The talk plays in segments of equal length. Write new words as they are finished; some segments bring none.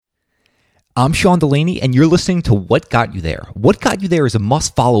I'm Sean Delaney, and you're listening to What Got You There. What Got You There is a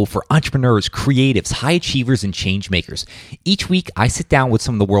must-follow for entrepreneurs, creatives, high achievers, and change makers. Each week, I sit down with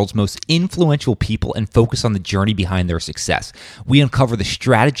some of the world's most influential people and focus on the journey behind their success. We uncover the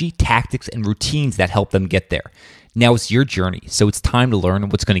strategy, tactics, and routines that help them get there. Now it's your journey, so it's time to learn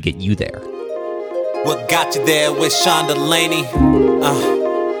what's going to get you there. What got you there with Sean Delaney?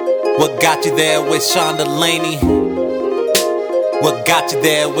 What got you there with Sean Delaney? What got you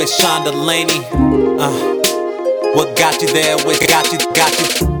there with Sean Delaney? What got you there with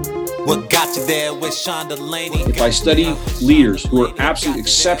What got you there with Sean Delaney? If I study leaders who are absolutely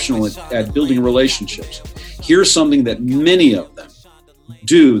exceptional at building relationships, here's something that many of them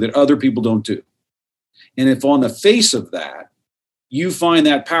do that other people don't do. And if on the face of that, you find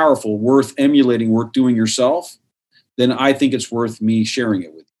that powerful, worth emulating, worth doing yourself, then I think it's worth me sharing it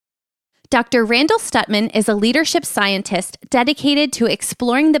with you. Dr. Randall Stutman is a leadership scientist dedicated to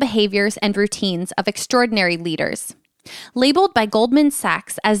exploring the behaviors and routines of extraordinary leaders. Labeled by Goldman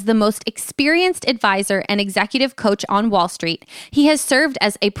Sachs as the most experienced advisor and executive coach on Wall Street, he has served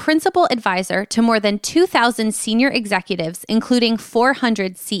as a principal advisor to more than 2,000 senior executives, including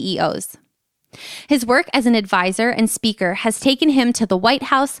 400 CEOs. His work as an advisor and speaker has taken him to the White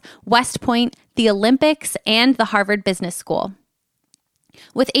House, West Point, the Olympics, and the Harvard Business School.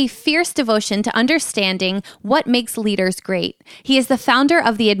 With a fierce devotion to understanding what makes leaders great, he is the founder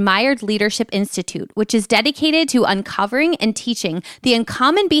of the Admired Leadership Institute, which is dedicated to uncovering and teaching the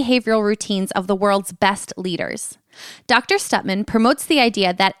uncommon behavioral routines of the world's best leaders. Dr. Stutman promotes the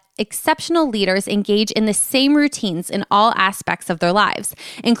idea that exceptional leaders engage in the same routines in all aspects of their lives,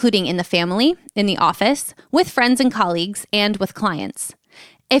 including in the family, in the office, with friends and colleagues, and with clients.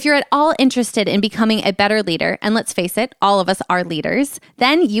 If you're at all interested in becoming a better leader, and let's face it, all of us are leaders,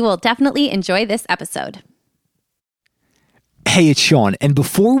 then you will definitely enjoy this episode. Hey, it's Sean, and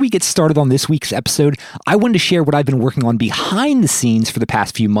before we get started on this week's episode, I wanted to share what I've been working on behind the scenes for the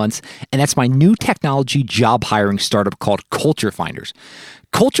past few months, and that's my new technology job hiring startup called Culture Finders.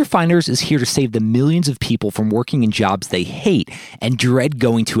 Culture Finders is here to save the millions of people from working in jobs they hate and dread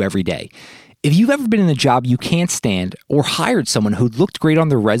going to every day. If you've ever been in a job you can't stand or hired someone who looked great on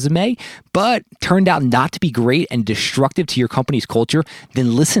their resume but turned out not to be great and destructive to your company's culture,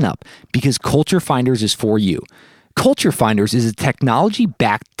 then listen up, because Culture Finders is for you. Culture Finders is a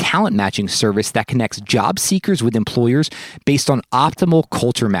technology-backed talent matching service that connects job seekers with employers based on optimal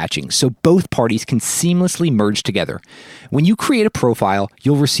culture matching, so both parties can seamlessly merge together. When you create a profile,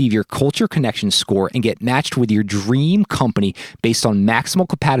 you'll receive your culture connection score and get matched with your dream company based on maximal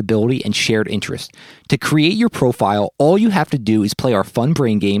compatibility and shared interest. To create your profile, all you have to do is play our fun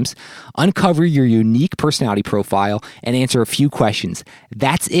brain games, uncover your unique personality profile, and answer a few questions.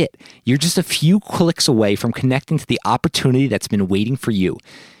 That's it. You're just a few clicks away from connecting to the opportunity that's been waiting for you.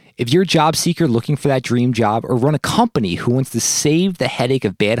 If you're a job seeker looking for that dream job or run a company who wants to save the headache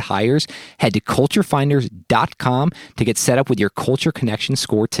of bad hires, head to culturefinders.com to get set up with your culture connection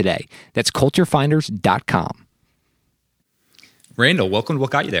score today. That's culturefinders.com. Randall, welcome to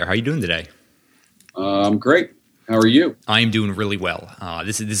What Got You There. How are you doing today? I'm great. How are you? I am doing really well.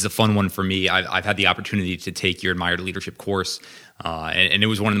 This is a fun one for me. I've had the opportunity to take your Admired Leadership course, and it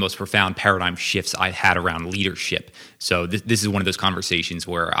was one of the most profound paradigm shifts I've had around leadership. So this is one of those conversations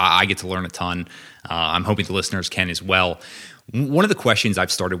where I get to learn a ton. I'm hoping the listeners can as well. One of the questions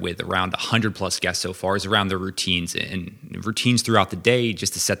I've started with around 100 plus guests so far is around their routines and routines throughout the day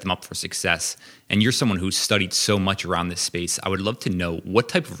just to set them up for success. And you're someone who's studied so much around this space. I would love to know what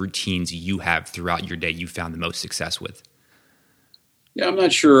type of routines you have throughout your day you found the most success with. Yeah, I'm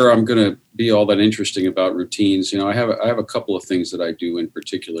not sure I'm going to be all that interesting about routines. You know, I have a couple of things that I do in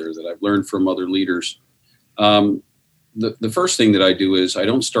particular that I've learned from other leaders. The first thing that I do is I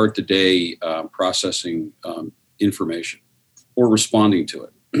don't start the day processing information or responding to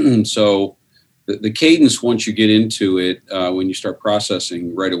it. So the cadence, once you get into it, when you start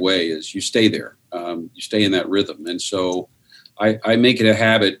processing right away, is you stay there. You stay in that rhythm. And so I make it a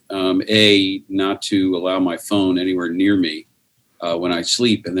habit, not to allow my phone anywhere near me when I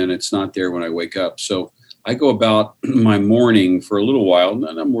sleep, and then it's not there when I wake up. So I go about my morning for a little while,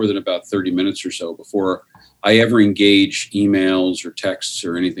 not more than about 30 minutes or so, before I ever engage emails or texts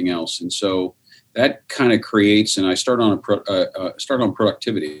or anything else. And so that kind of creates, and I start on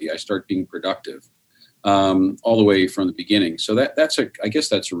productivity. I start being productive all the way from the beginning. So I guess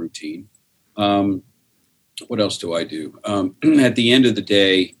that's a routine. What else do I do? At the end of the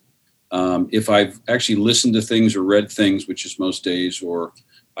day, if I've actually listened to things or read things, which is most days, or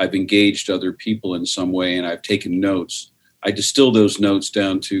I've engaged other people in some way and I've taken notes, I distill those notes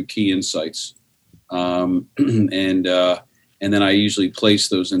down to key insights. And and then I usually place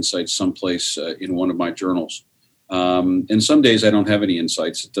those insights someplace in one of my journals. And some days I don't have any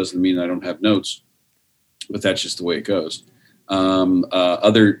insights. It doesn't mean I don't have notes, but that's just the way it goes.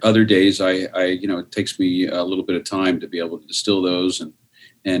 Other days, I it takes me a little bit of time to be able to distill those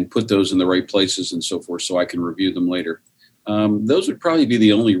and put those in the right places and so forth, so I can review them later. Those would probably be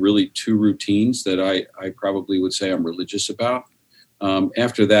the only really two routines that I probably would say I'm religious about.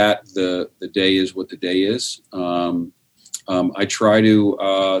 After that, the day is what the day is. I try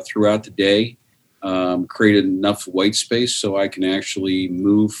to, throughout the day, create enough white space so I can actually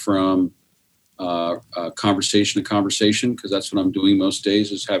move from conversation to conversation, because that's what I'm doing most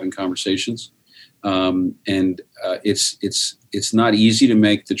days, is having conversations. It's not easy to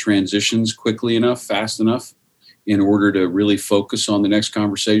make the transitions quickly enough, fast enough, in order to really focus on the next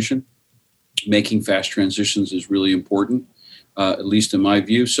conversation. Making fast transitions is really important, at least in my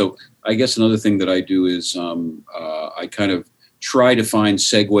view. So I guess another thing that I do is I kind of try to find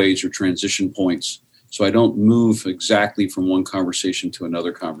segues or transition points, so I don't move exactly from one conversation to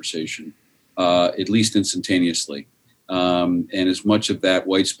another conversation, at least instantaneously. And as much of that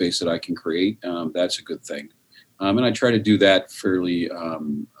white space that I can create, that's a good thing. And I try to do that fairly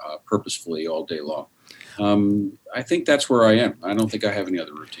purposefully all day long. I think that's where I am. I don't think I have any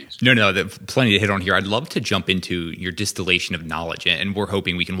other routines. No, plenty to hit on here. I'd love to jump into your distillation of knowledge, and we're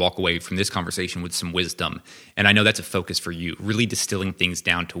hoping we can walk away from this conversation with some wisdom. And I know that's a focus for you, really distilling things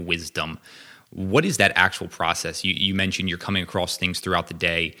down to wisdom. What is that actual process? You mentioned you're coming across things throughout the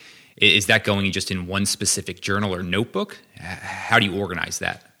day. Is that going just in one specific journal or notebook? How do you organize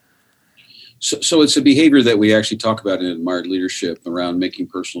that? So it's a behavior that we actually talk about in Admired Leadership around making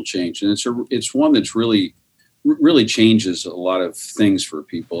personal change. And it's one that's really changes a lot of things for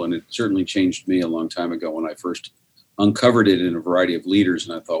people. And it certainly changed me a long time ago when I first uncovered it in a variety of leaders.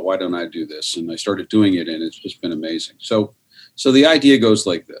 And I thought, why don't I do this? And I started doing it, and it's just been amazing. So the idea goes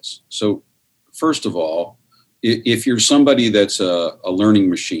like this. So first of all, if you're somebody that's a learning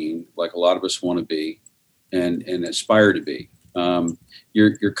machine, like a lot of us want to be and aspire to be,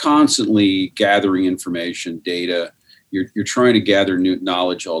 you're constantly gathering information, data. You're trying to gather new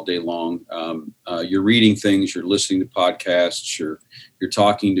knowledge all day long. You're reading things. You're listening to podcasts. You're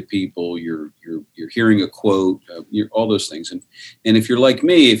talking to people. You're hearing a quote. All those things. And if you're like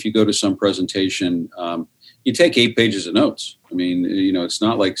me, if you go to some presentation, you take 8 pages of notes. I mean, it's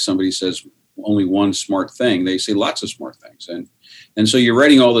not like somebody says only one smart thing. They say lots of smart things. And so you're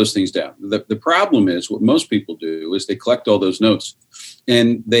writing all those things down. The problem is, what most people do is they collect all those notes,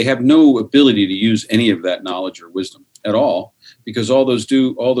 and they have no ability to use any of that knowledge or wisdom at all, because all those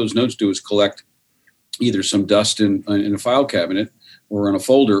notes do is collect either some dust in a file cabinet or in a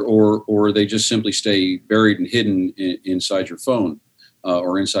folder, or they just simply stay buried and hidden inside your phone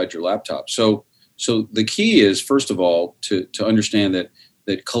or inside your laptop. So the key is, first of all, to understand that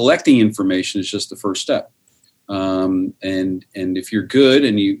collecting information is just the first step. And if you're good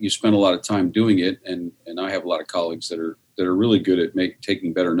and you spend a lot of time doing it, and I have a lot of colleagues that are really good at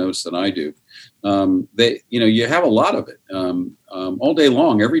taking better notes than I do, you have a lot of it all day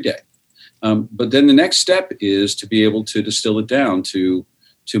long, every day. But then the next step is to be able to distill it down to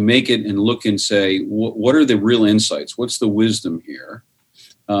make it and look and say, what are the real insights? What's the wisdom here?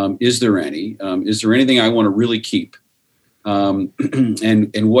 Is there any? Is there anything I want to really keep? And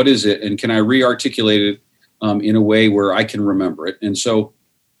what is it? And can I re-articulate it in a way where I can remember it? And so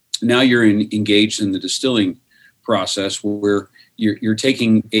now you're engaged in the distilling process, where you're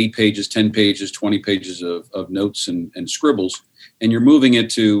taking 8 pages, 10 pages, 20 pages of notes and scribbles, and you're moving it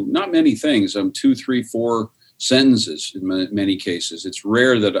to not many things, 2, 3, 4 sentences in many cases. It's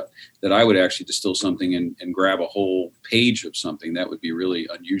rare that I would actually distill something and grab a whole page of something. That would be really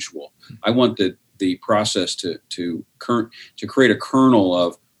unusual. I want the process to create a kernel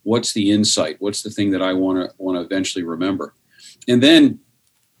of what's the insight, what's the thing that I want to eventually remember. And then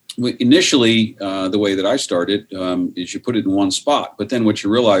initially, the way that I started is you put it in one spot, but then what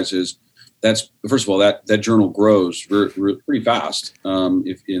you realize is that's, first of all, that journal grows pretty fast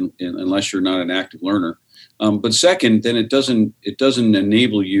unless you're not an active learner. But second, then it doesn't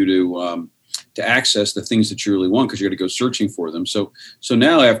enable you to access the things that you really want, because you got to go searching for them. So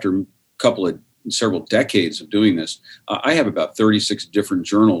now, after several decades of doing this, I have about 36 different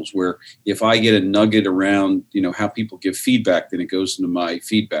journals where if I get a nugget around, how people give feedback, then it goes into my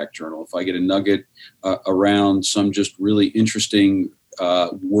feedback journal. If I get a nugget around some just really interesting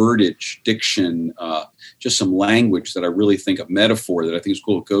wordage, diction, just some language that I really think, a metaphor that I think is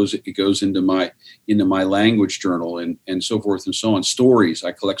cool, it goes into my language journal, and so forth and so on. Stories,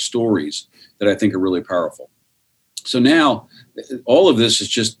 I collect stories that I think are really powerful. So now all of this is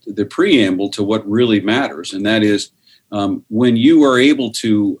just the preamble to what really matters, and that is When you are able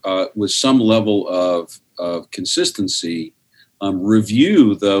to, with some level of consistency,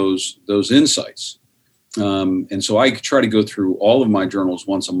 review those insights. And so I try to go through all of my journals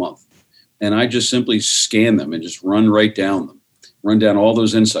once a month, and I just simply scan them and just run down all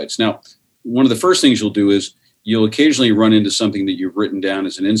those insights. Now, one of the first things you'll do is you'll occasionally run into something that you've written down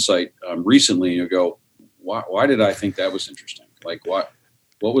as an insight recently, and you'll go, why did I think that was interesting? Like, what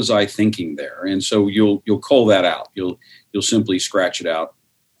was I thinking there? And so you'll cull that out. You'll simply scratch it out,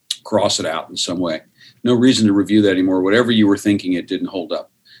 cross it out in some way. No reason to review that anymore. Whatever you were thinking, it didn't hold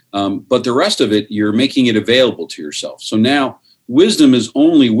up. But the rest of it, you're making it available to yourself. So now wisdom is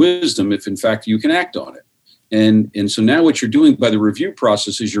only wisdom if, in fact, you can act on it. And so now what you're doing by the review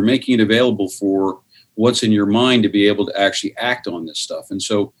process is you're making it available for what's in your mind to be able to actually act on this stuff. And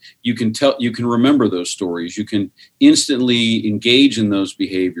so you can remember those stories. You can instantly engage in those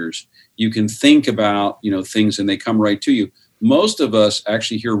behaviors. You can think about, things, and they come right to you. Most of us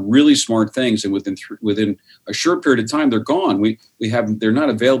actually hear really smart things, and within a short period of time, they're gone. They're not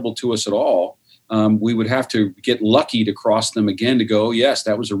available to us at all. We would have to get lucky to cross them again to go, oh, yes,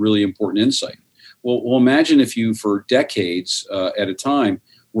 that was a really important insight. Well, imagine if you, for decades at a time,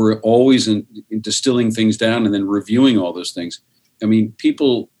 were always in distilling things down and then reviewing all those things. I mean,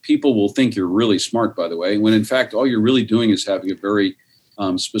 people will think you're really smart, by the way, when in fact all you're really doing is having a very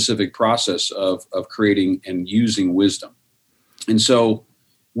specific process of creating and using wisdom. And so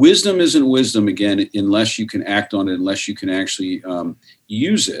wisdom isn't wisdom, again, unless you can act on it, unless you can actually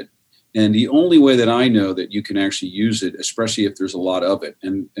use it. And the only way that I know that you can actually use it, especially if there's a lot of it,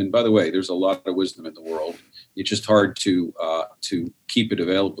 and by the way, there's a lot of wisdom in the world. It's just hard to keep it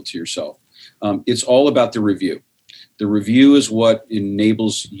available to yourself. It's all about the review. The review is what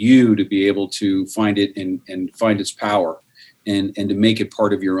enables you to be able to find it and find its power, and to make it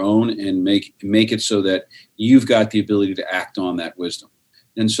part of your own, and make it so that you've got the ability to act on that wisdom.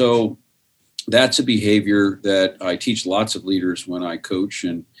 And so that's a behavior that I teach lots of leaders when I coach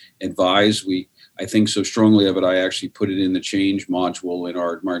and advise. I think so strongly of it, I actually put it in the change module in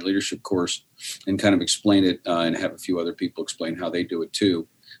our Admired Leadership course and kind of explain it and have a few other people explain how they do it too.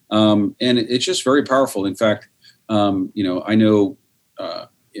 And it's just very powerful. In fact, I know,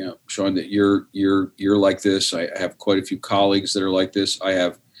 Sean, that you're like this. I have quite a few colleagues that are like this. I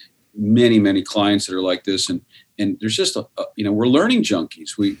have many, many clients that are like this. And there's just, we're learning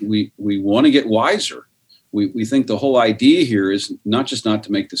junkies. We want to get wiser. We think the whole idea here is not just not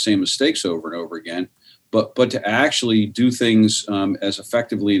to make the same mistakes over and over again, but to actually do things as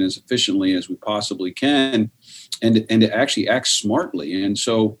effectively and as efficiently as we possibly can, and to actually act smartly. And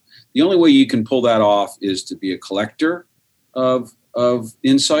so the only way you can pull that off is to be a collector of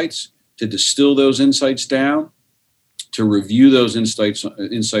insights, to distill those insights down, to review those insights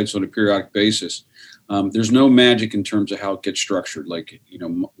on a periodic basis. There's no magic in terms of how it gets structured. Like,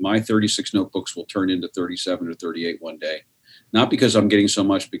 my 36 notebooks will turn into 37 or 38 one day. Not because I'm getting so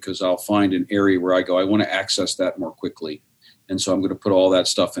much, because I'll find an area where I go, I want to access that more quickly. And so I'm going to put all that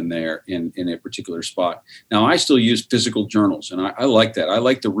stuff in there in a particular spot. Now, I still use physical journals, and I like that. I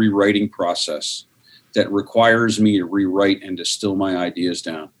like the rewriting process that requires me to rewrite and distill my ideas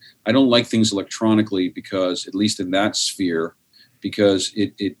down. I don't like things electronically because, at least in that sphere, because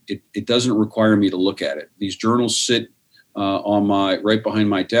it doesn't require me to look at it. These journals sit right behind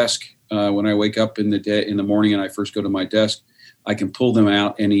my desk when I wake up in the morning and I first go to my desk. I can pull them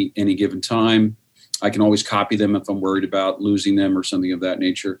out any given time. I can always copy them if I'm worried about losing them or something of that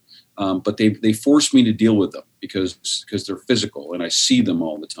nature. But they force me to deal with them because they're physical and I see them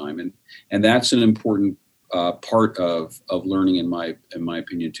all the time, and that's an important part of learning in my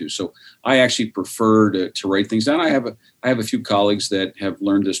opinion too. So I actually prefer to write things down. I have a few colleagues that have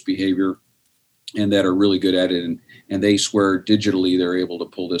learned this behavior and that are really good at it, and they swear digitally they're able to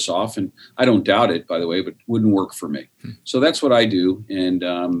pull this off. And I don't doubt it, by the way, but it wouldn't work for me. So that's what I do, and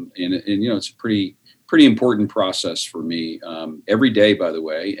it's a pretty important process for me every day, by the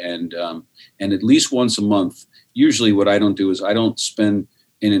way, and at least once a month. Usually, what I don't do is I don't spend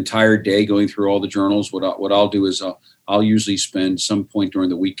an entire day going through all the journals. What I'll do is I'll usually spend some point during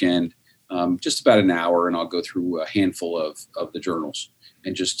the weekend, just about an hour, and I'll go through a handful of the journals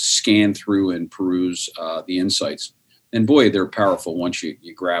and just scan through and peruse the insights. And boy, they're powerful once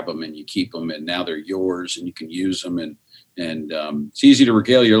you grab them and you keep them, and now they're yours and you can use them. And it's easy to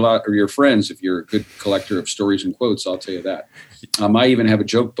regale your friends if you're a good collector of stories and quotes. I'll tell you that. I even have a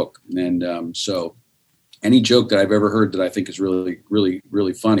joke book, and so any joke that I've ever heard that I think is really, really,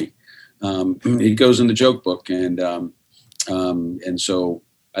 really funny, it goes in the joke book. And so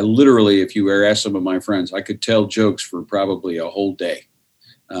I literally, if you ask some of my friends, I could tell jokes for probably a whole day.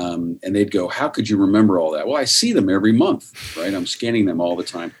 And they'd go, how could you remember all that? Well, I see them every month, right? I'm scanning them all the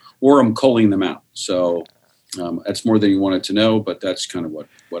time, or I'm culling them out. So that's more than you wanted to know, but that's kind of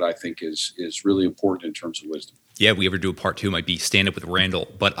what I think is really important in terms of wisdom. Yeah, if we ever do a part 2, it might be Stand Up with Randall.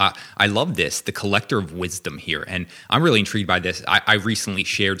 But I love this, the collector of wisdom here. And I'm really intrigued by this. I recently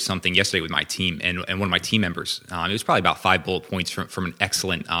shared something yesterday with my team and one of my team members. It was probably about 5 bullet points from an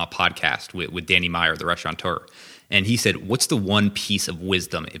excellent podcast with Danny Meyer, the restaurateur. And he said, what's the one piece of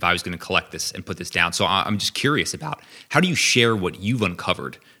wisdom if I was going to collect this and put this down? So I'm just curious about how do you share what you've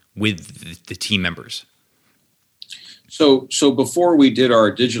uncovered with the team members? So before we did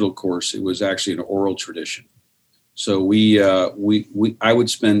our digital course, it was actually an oral tradition. So I would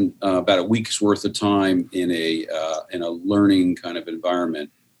spend about a week's worth of time in a learning kind of environment,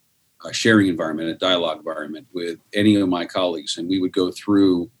 a sharing environment, a dialogue environment with any of my colleagues, and we would go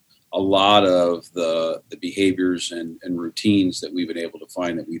through a lot of the behaviors and routines that we've been able to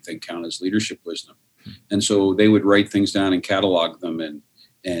find that we think count as leadership wisdom. And so they would write things down and catalog them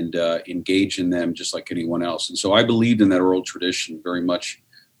and engage in them just like anyone else. And so I believed in that oral tradition very much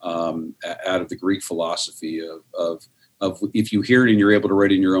out of the Greek philosophy of if you hear it and you're able to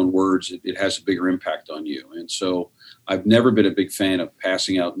write it in your own words, it has a bigger impact on you. And so I've never been a big fan of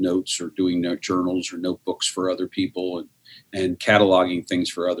passing out notes or doing note journals or notebooks for other people and cataloging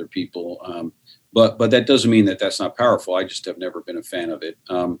things for other people. But that doesn't mean that that's not powerful. I just have never been a fan of it.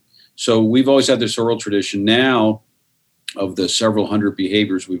 So we've always had this oral tradition. Now, of the several hundred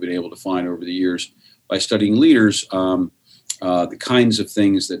behaviors we've been able to find over the years by studying leaders, the kinds of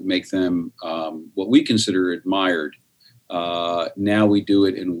things that make them what we consider admired. Now we do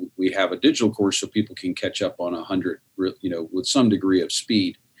it, and we have a digital course so people can catch up on 100, with some degree of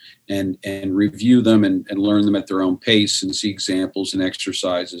speed, and review them and learn them at their own pace and see examples and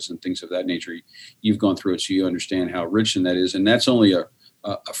exercises and things of that nature. You've gone through it, so you understand how rich in that is, and that's only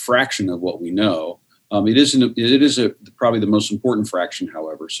a fraction of what we know. It is probably the most important fraction,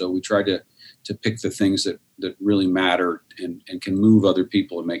 however. So we try to pick the things that really matter and can move other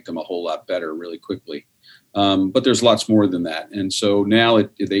people and make them a whole lot better really quickly. But there's lots more than that. And so now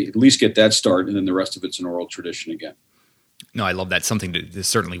they at least get that start, and then the rest of it's an oral tradition again. No, I love that. Something to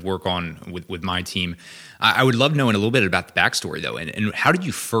certainly work on with my team. I would love knowing a little bit about the backstory, though. And how did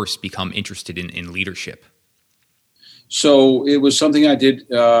you first become interested in leadership? So it was something I did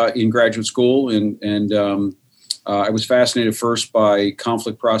in graduate school, and I was fascinated first by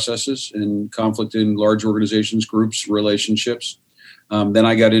conflict processes and conflict in large organizations, groups, relationships. Then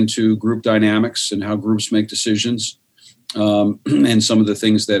I got into group dynamics and how groups make decisions, and some of the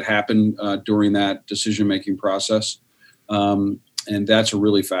things that happen during that decision-making process. And that's a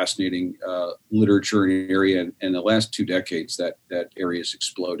really fascinating literature area. And in the last 2 decades, that area has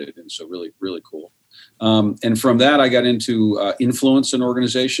exploded, and so really, really cool. And from that, I got into influence in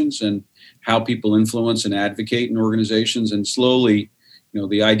organizations and how people influence and advocate in organizations. And slowly,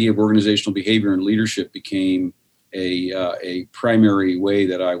 the idea of organizational behavior and leadership became a primary way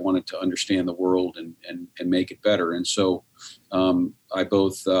that I wanted to understand the world and make it better. And so I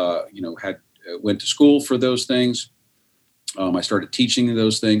both, went to school for those things. I started teaching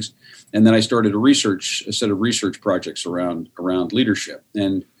those things, and then I started a set of research projects around leadership.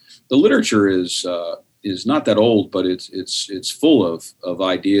 And the literature is not that old, but it's full of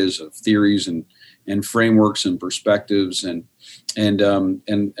ideas, of theories and frameworks and perspectives. And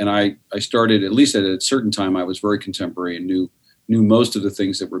I started, at least at a certain time, I was very contemporary and knew most of the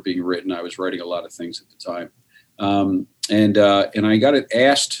things that were being written. I was writing a lot of things at the time. And I got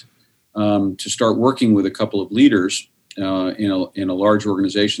asked to start working with a couple of leaders in a large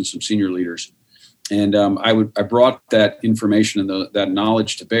organization, some senior leaders. And I brought that information and that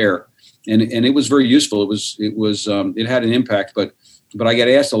knowledge to bear. And it was very useful. It had an impact, but I got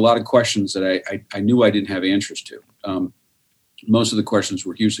asked a lot of questions that I knew I didn't have answers to. Most of the questions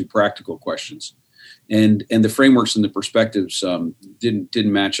were hugely practical questions, and the frameworks and the perspectives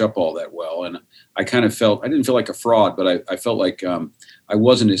didn't match up all that well. And I kind of I didn't feel like a fraud, but I felt like I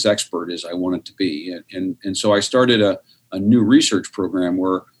wasn't as expert as I wanted to be. And so I started a new research program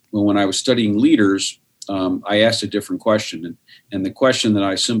where when I was studying leaders, I asked a different question. And the question that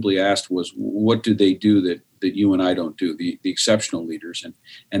I simply asked was, what do they do that you and I don't do, the exceptional leaders?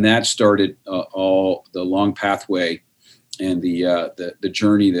 And that started all the long pathway and the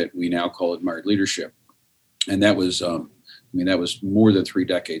journey that we now call admired leadership. And that was, that was more than 3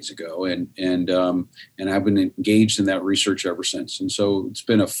 decades ago. And I've been engaged in that research ever since. And so it's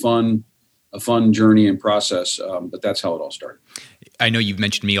been a fun journey and process, but that's how it all started. I know you've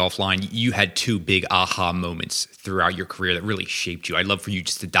mentioned me offline. You had 2 big aha moments throughout your career that really shaped you. I'd love for you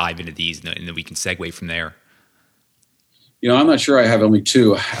just to dive into these, and then we can segue from there. I'm not sure I have only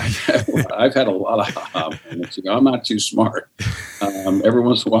two. I've had a lot of aha moments. I'm not too smart. Every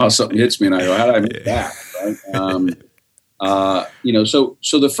once in a while, something hits me, and I go, "How did I make that?" Right?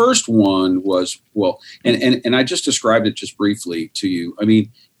 So the first one was, and I just described it just briefly to you. I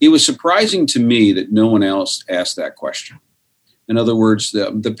mean, it was surprising to me that no one else asked that question. In other words,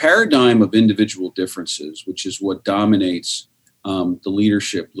 the paradigm of individual differences, which is what dominates the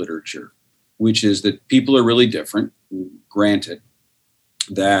leadership literature, which is that people are really different, granted,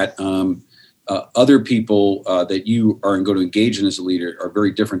 that other people that you are going to engage in as a leader are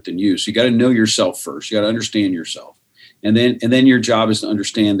very different than you. So you got to know yourself first. You got to understand yourself. And then your job is to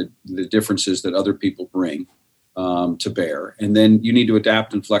understand the differences that other people bring to bear. And then you need to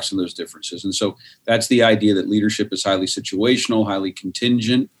adapt and flex on those differences. And so that's the idea that leadership is highly situational, highly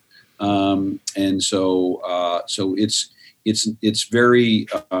contingent. And so it's very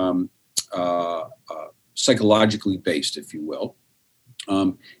psychologically based, if you will.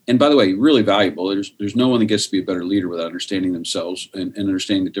 And by the way, really valuable. There's no one that gets to be a better leader without understanding themselves and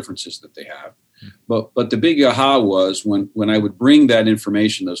understanding the differences that they have. But the big aha was when I would bring that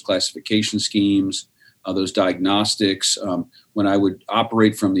information, those classification schemes, those diagnostics, when I would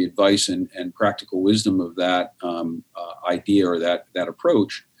operate from the advice and practical wisdom of that idea or that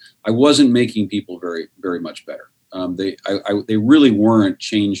approach, I wasn't making people very, very much better. They really weren't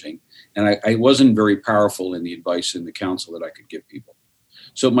changing. And I wasn't very powerful in the advice and the counsel that I could give people.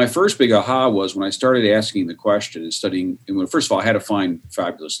 So my first big aha was when I started asking the question and studying, and first of all, I had to find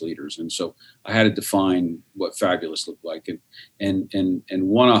fabulous leaders. And so I had to define what fabulous looked like. And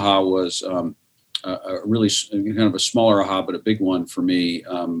one aha was a really kind of a smaller aha, but a big one for me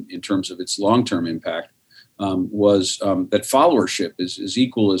in terms of its long-term impact was that followership is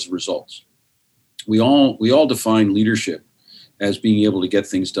equal as results. We all define leadership as being able to get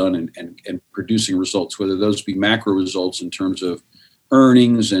things done and producing results, whether those be macro results in terms of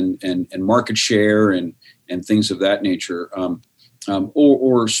earnings and market share and things of that nature,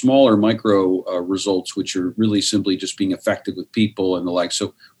 or smaller micro results, which are really simply just being effective with people and the like.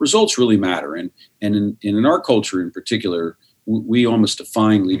 So results really matter. And in our culture in particular, we almost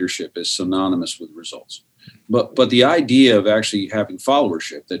define leadership as synonymous with results. But the idea of actually having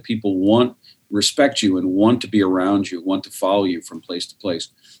followership, that people respect you and want to be around you, want to follow you from place to place,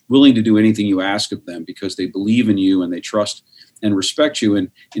 willing to do anything you ask of them because they believe in you and they trust and respect you. And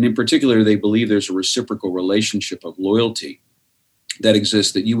in particular, they believe there's a reciprocal relationship of loyalty that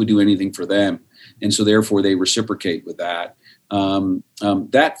exists, that you would do anything for them. And so therefore they reciprocate with that.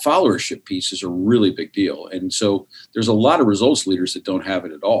 That followership piece is a really big deal. And so there's a lot of results leaders that don't have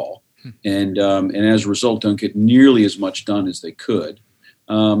it at all. And as a result, don't get nearly as much done as they could.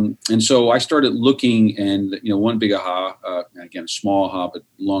 And so I started looking, and one big aha, again, small aha, but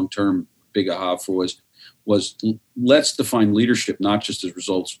long-term big aha was let's define leadership not just as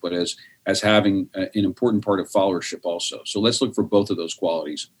results, but as having an important part of followership also. So let's look for both of those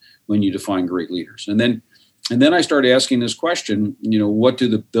qualities when you define great leaders. And then I started asking this question: what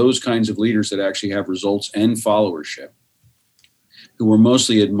do those kinds of leaders that actually have results and followership, who are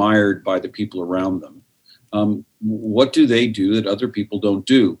mostly admired by the people around them, what do they do that other people don't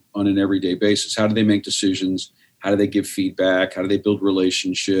do on an everyday basis? How do they make decisions? How do they give feedback? How do they build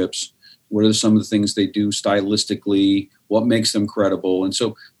relationships? What are some of the things they do stylistically? What makes them credible? And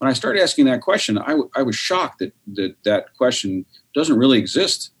so when I started asking that question, I was shocked that question doesn't really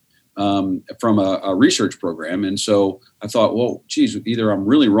exist from a research program. And so I thought, well, geez, either I'm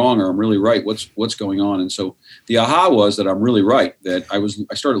really wrong or I'm really right. What's going on? And so the aha was that I'm really right, that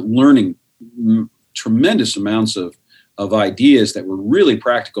I started learning tremendous amounts of ideas that were really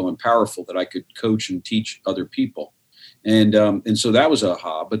practical and powerful that I could coach and teach other people. And so that was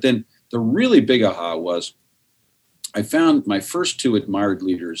aha. But then the really big aha was I found my first two admired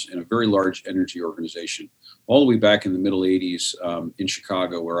leaders in a very large energy organization all the way back in the middle 80s in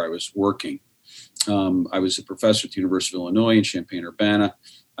Chicago, where I was working. I was a professor at the University of Illinois in Champaign-Urbana.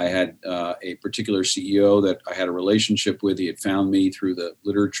 I had a particular CEO that I had a relationship with. He had found me through the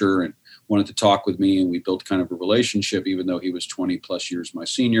literature and wanted to talk with me, and we built kind of a relationship, even though he was 20 plus years my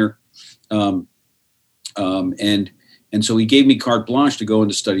senior. And so he gave me carte blanche to go in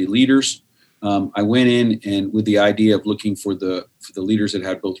to study leaders. I went in and with the idea of looking for the leaders that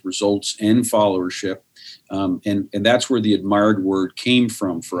had both results and followership. And that's where the admired word came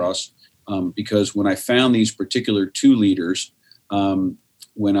from for us, because when I found these particular two leaders,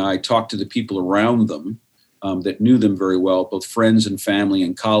 when I talked to the people around them that knew them very well, both friends and family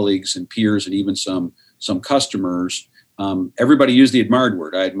and colleagues and peers and even some customers, everybody used the admired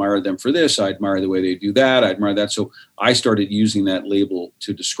word. I admire them for this. I admire the way they do that. I admire that. So I started using that label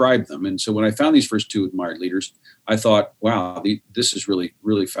to describe them. And so when I found these first two admired leaders, I thought, wow, this is really,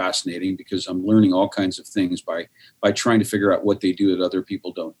 really fascinating, because I'm learning all kinds of things by trying to figure out what they do that other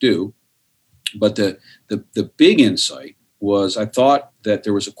people don't do. But the big insight was, I thought that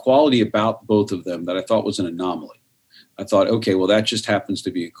there was a quality about both of them that I thought was an anomaly. I thought, okay, well, that just happens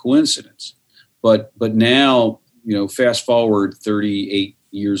to be a coincidence. But now, fast forward 38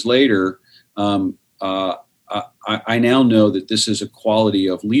 years later, I now know that this is a quality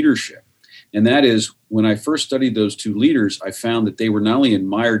of leadership. And that is, when I first studied those two leaders, I found that they were not only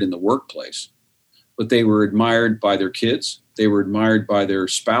admired in the workplace, but they were admired by their kids. They were admired by their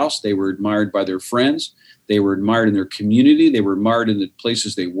spouse. They were admired by their friends. They were admired in their community. They were admired in the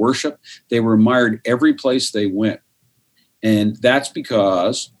places they worship. They were admired every place they went. And that's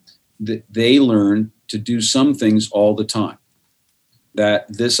because they learned to do some things all the time. That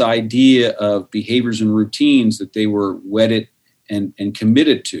this idea of behaviors and routines that they were wedded and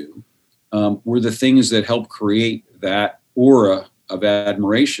committed to were the things that helped create that aura of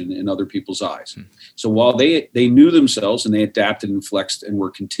admiration in other people's eyes. So while they knew themselves and they adapted and flexed and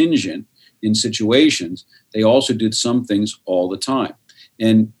were contingent in situations, they also did some things all the time.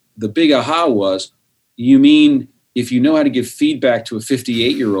 And the big aha was, you mean if you know how to give feedback to a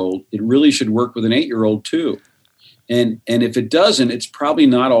 58-year-old, it really should work with an 8-year-old too. And if it doesn't, it's probably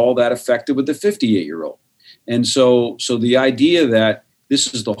not all that effective with the 58-year-old. And so the idea that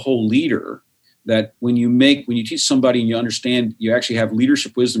this is the whole leader, that when you teach somebody and you understand, you actually have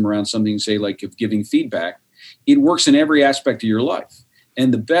leadership wisdom around something, say like of giving feedback, it works in every aspect of your life.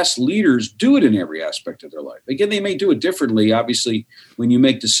 And the best leaders do it in every aspect of their life. Again, they may do it differently. Obviously, when you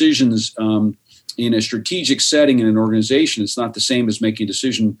make decisions in a strategic setting in an organization, it's not the same as making a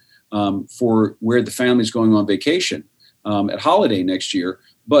decision for where the family's going on vacation at holiday next year.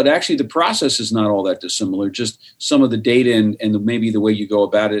 But actually, the process is not all that dissimilar. Just some of the data and maybe the way you go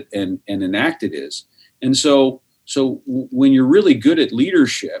about it and enact it is. And so when you're really good at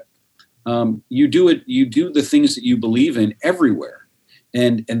leadership, you do the things that you believe in everywhere.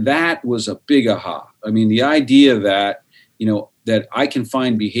 And that was a big aha. I mean, the idea that, that I can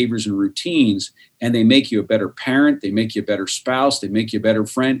find behaviors and routines and they make you a better parent, they make you a better spouse, they make you a better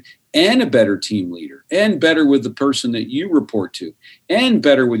friend and a better team leader and better with the person that you report to and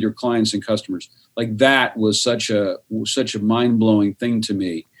better with your clients and customers. Like that was such a mind-blowing thing to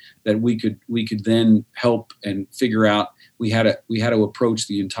me, that we could then help and figure out we had to approach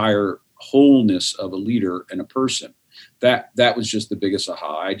the entire wholeness of a leader and a person. That was just the biggest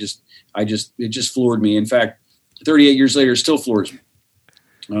aha. It just floored me. In fact, 38 years later, it still floors me.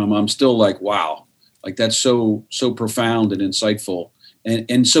 I'm still like, wow, like that's so profound and insightful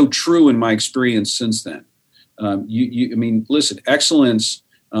and so true in my experience since then. I mean, listen, excellence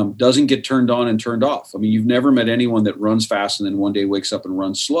doesn't get turned on and turned off. I mean, you've never met anyone that runs fast and then one day wakes up and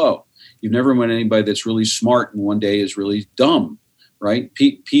runs slow. You've never met anybody that's really smart and one day is really dumb, right?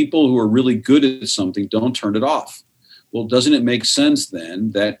 People who are really good at something don't turn it off. Well, doesn't it make sense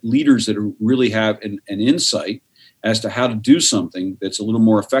then that leaders that really have an insight as to how to do something that's a little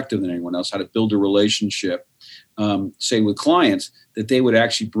more effective than anyone else, how to build a relationship, say with clients, that they would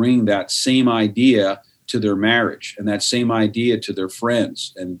actually bring that same idea to their marriage and that same idea to their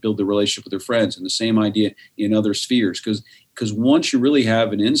friends and build the relationship with their friends and the same idea in other spheres. Because once you really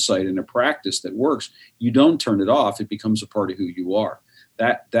have an insight and a practice that works, you don't turn it off. It becomes a part of who you are.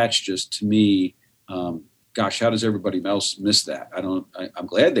 That's just, to me, gosh, how does everybody else miss that? I'm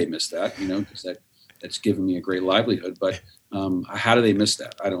glad they missed that, because that's given me a great livelihood. But how do they miss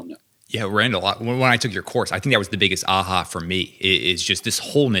that? I don't know. Yeah, Randall, when I took your course, I think that was the biggest aha for me, is just this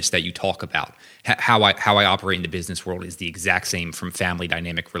wholeness that you talk about. How I operate in the business world is the exact same from family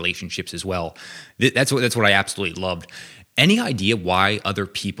dynamic relationships as well. That's what I absolutely loved. Any idea why other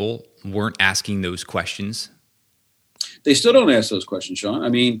people weren't asking those questions? They still don't ask those questions, Sean. I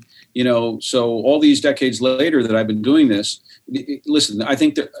mean, so all these decades later that I've been doing this, listen, I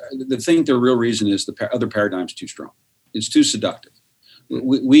think the real reason is the other paradigm's too strong. It's too seductive.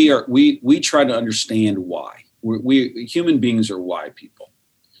 We try to understand why. We human beings are why people.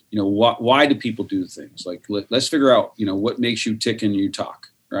 Why do people do things? Like let's figure out what makes you tick and you talk,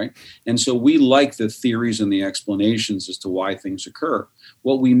 right? And so we like the theories and the explanations as to why things occur.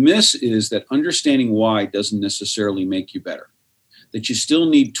 What we miss is that understanding why doesn't necessarily make you better. That you still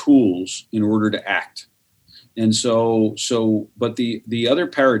need tools in order to act. And but the other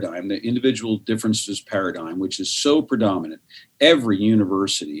paradigm, the individual differences paradigm, which is so predominant, every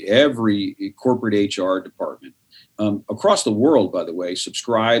university, every corporate HR department across the world, by the way,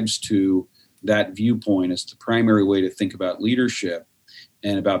 subscribes to that viewpoint as the primary way to think about leadership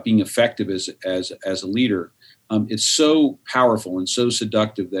and about being effective as a leader, it's so powerful and so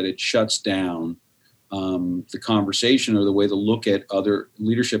seductive that it shuts down the conversation or the way to look at other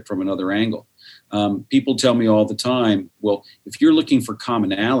leadership from another angle. People tell me all the time, well, if you're looking for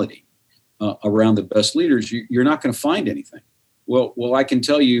commonality around the best leaders, you're not going to find anything. Well, I can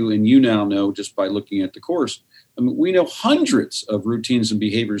tell you, and you now know just by looking at the course, I mean, we know hundreds of routines and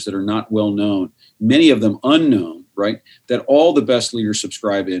behaviors that are not well known, many of them unknown, right? That all the best leaders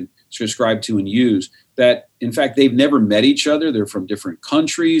subscribe to and use, that in fact, they've never met each other. They're from different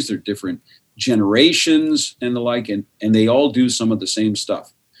countries, they're different generations and the like, and they all do some of the same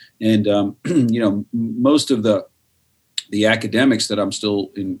stuff. And, most of the academics that I'm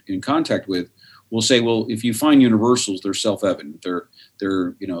still in contact with will say, well, if you find universals, they're self-evident.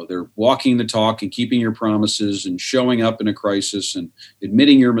 They're walking the talk and keeping your promises and showing up in a crisis and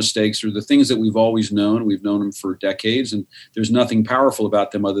admitting your mistakes are the things that we've always known. We've known them for decades, and there's nothing powerful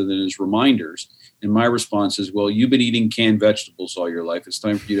about them other than as reminders. And my response is, well, you've been eating canned vegetables all your life. It's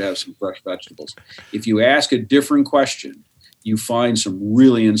time for you to have some fresh vegetables. If you ask a different question, you find some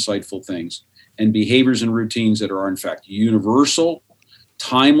really insightful things and behaviors and routines that are in fact universal,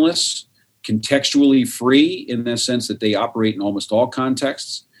 timeless, contextually free in the sense that they operate in almost all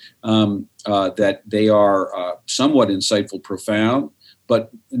contexts, that they are somewhat insightful, profound, but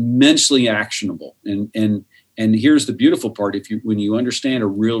immensely actionable. And here's the beautiful part: when you understand a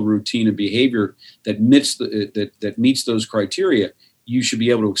real routine and behavior that meets those criteria, you should be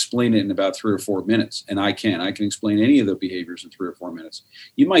able to explain it in about 3 or 4 minutes. And I can explain any of the behaviors in 3 or 4 minutes.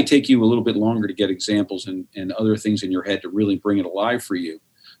 It might take you a little bit longer to get examples and other things in your head to really bring it alive for you.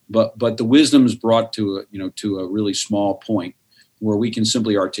 But the wisdom is brought to a really small point where we can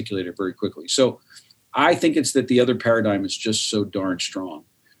simply articulate it very quickly. So I think it's that the other paradigm is just so darn strong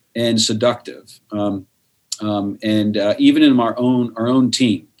and seductive. And even in our own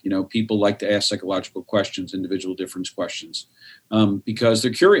team, people like to ask psychological questions, individual difference questions, because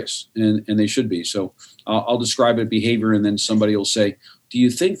they're curious and they should be. So I'll describe a behavior, and then somebody will say, "Do you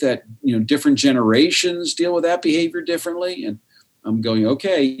think that different generations deal with that behavior differently?" And I'm going,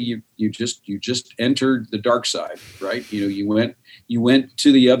 okay, you just entered the dark side, right? You went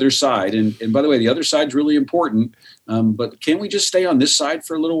to the other side, and by the way, the other side's really important. But can we just stay on this side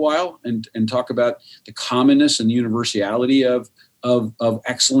for a little while and talk about the commonness and universality of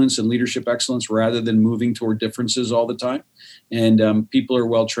excellence and leadership excellence rather than moving toward differences all the time? And people are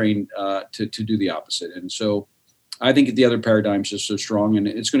well trained to do the opposite. And so I think the other paradigm is just so strong, and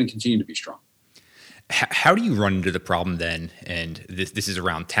it's going to continue to be strong. How do you run into the problem then, and this is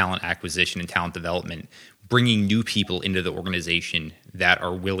around talent acquisition and talent development, bringing new people into the organization that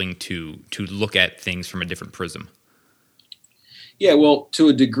are willing to look at things from a different prism? Yeah, well, to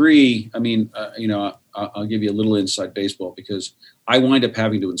a degree, I mean, I'll give you a little inside baseball because I wind up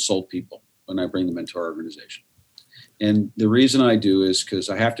having to insult people when I bring them into our organization. And the reason I do is because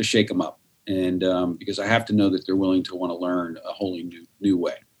I have to shake them up, and because I have to know that they're willing to want to learn a wholly new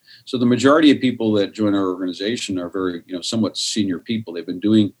way. So the majority of people that join our organization are very, somewhat senior people. They've been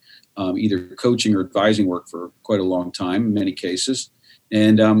doing either coaching or advising work for quite a long time in many cases.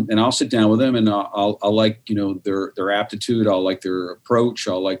 And I'll sit down with them, and I'll like, their aptitude. I'll like their approach.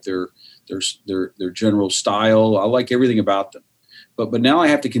 I'll like their general style. I like everything about them. But now I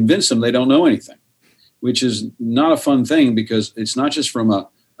have to convince them they don't know anything, which is not a fun thing, because it's not just from a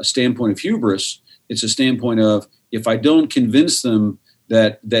standpoint of hubris. It's a standpoint of, if I don't convince them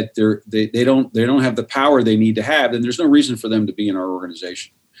that they don't have the power they need to have, then there's no reason for them to be in our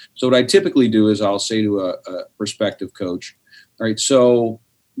organization. So what I typically do is I'll say to a prospective coach, all right, so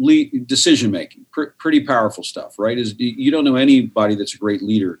decision making, pretty powerful stuff, right? Is you don't know anybody that's a great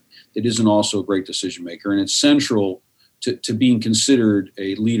leader that isn't also a great decision maker, and it's central to being considered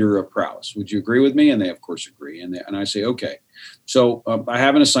a leader of prowess. Would you agree with me? And they, of course, agree. And I say, okay. So I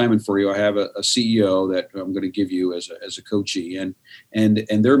have an assignment for you. I have a CEO that I'm going to give you as a coachee, and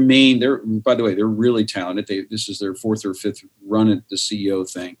they're by the way, they're really talented. This is their 4th or 5th run at the CEO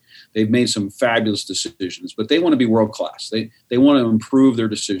thing. They've made some fabulous decisions, but they want to be world class. They want to improve their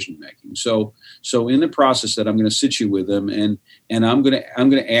decision making. So in the process that I'm going to sit you with them, and I'm going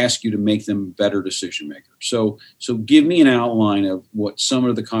to ask you to make them better decision makers. So give me an outline of what some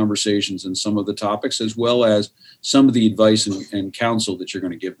of the conversations and some of the topics, as well as some of the advice and counsel that you're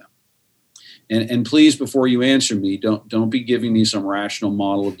going to give them. And please, before you answer me, don't be giving me some rational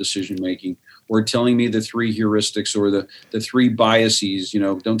model of decision making, or telling me the 3 heuristics or the 3 biases.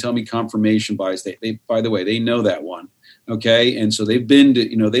 Don't tell me confirmation bias. They by the way, they know that one. Okay. And so they've been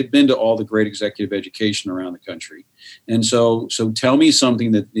to all the great executive education around the country. And so tell me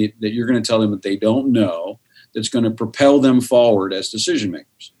something that you're going to tell them that they don't know that's going to propel them forward as decision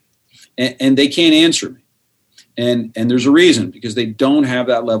makers. And they can't answer me. And there's a reason, because they don't have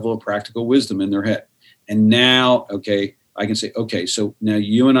that level of practical wisdom in their head. And now, okay, I can say, okay, so now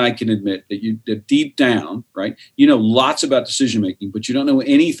you and I can admit that deep down, right, you know lots about decision making, but you don't know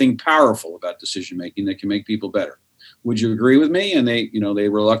anything powerful about decision making that can make people better. Would you agree with me? And they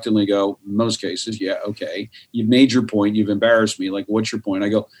reluctantly go, in most cases, yeah, okay, you've made your point, you've embarrassed me. Like, what's your point? I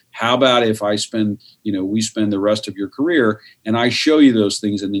go, how about if we spend the rest of your career and I show you those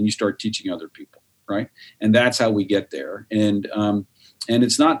things, and then you start teaching other people, right? And that's how we get there. And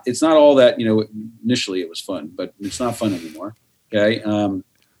it's not all that, initially it was fun, but it's not fun anymore. Okay.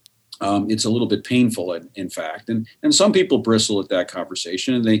 It's a little bit painful, in fact. And some people bristle at that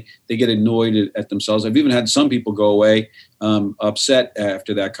conversation, and they get annoyed at themselves. I've even had some people go away upset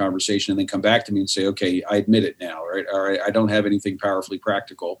after that conversation and then come back to me and say, okay, I admit it now, right? All right, I don't have anything powerfully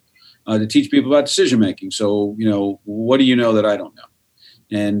practical to teach people about decision making. So, what do you know that I don't know?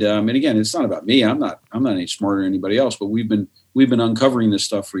 And again, it's not about me. I'm not any smarter than anybody else, but we've been uncovering this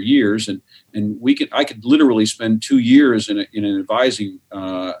stuff for years, and I could literally spend 2 years in an advising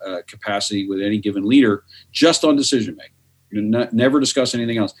capacity with any given leader just on decision making. Never discuss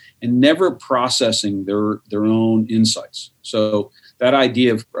anything else, and never processing their own insights. So that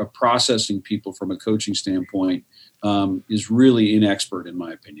idea of processing people from a coaching standpoint is really inexpert, in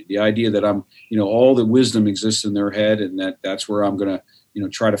my opinion. The idea that all the wisdom exists in their head, and that's where I'm going to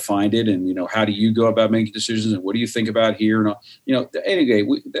try to find it. And, how do you go about making decisions, and what do you think about here? And, anyway,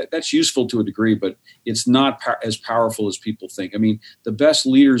 that's useful to a degree, but it's not as powerful as people think. I mean, the best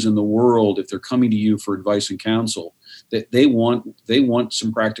leaders in the world, if they're coming to you for advice and counsel, that they want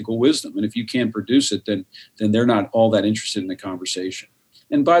some practical wisdom. And if you can't produce it, then they're not all that interested in the conversation.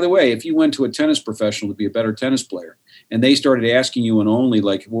 And by the way, if you went to a tennis professional to be a better tennis player, and they started asking you and only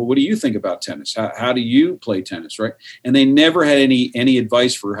like, well, what do you think about tennis? How do you play tennis, right? And they never had any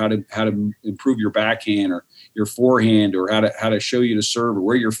advice for how to improve your backhand or your forehand, or how to show you to serve, or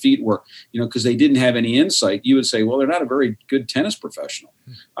where your feet were, because they didn't have any insight. You would say, well, they're not a very good tennis professional.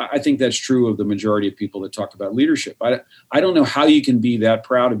 I think that's true of the majority of people that talk about leadership. I don't know how you can be that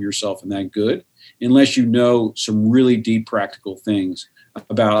proud of yourself and that good unless you know some really deep practical things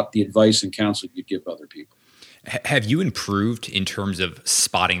about the advice and counsel you give other people. Have you improved in terms of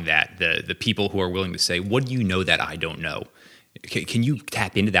spotting that, the people who are willing to say, what do you know that I don't know? Can you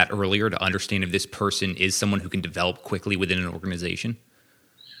tap into that earlier to understand if this person is someone who can develop quickly within an organization?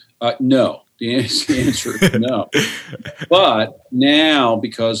 No. The answer is no. But now,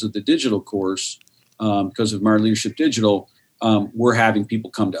 because of the digital course, because of Admired Leadership Digital, we're having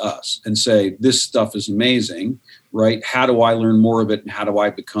people come to us and say, this stuff is amazing, right? How do I learn more of it, and how do I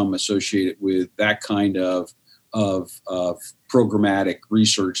become associated with that kind of programmatic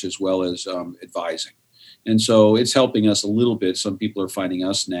research as well as advising? And so it's helping us a little bit. Some people are finding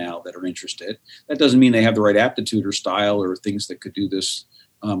us now that are interested. That doesn't mean they have the right aptitude or style or things that could do this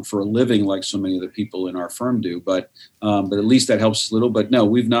for a living like so many of the people in our firm do. But at least that helps us a little. But no,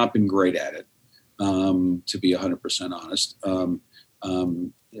 we've not been great at it, to be 100% honest.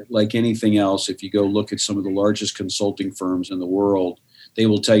 Like anything else, if you go look at some of the largest consulting firms in the world, they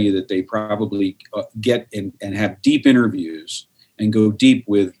will tell you that they probably get and have deep interviews and go deep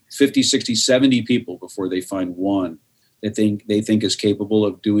with 50, 60, 70 people before they find one that they think is capable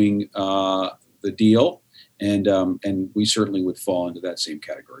of doing the deal. And we certainly would fall into that same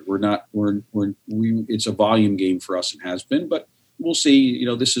category. It's a volume game for us and has been, but we'll see.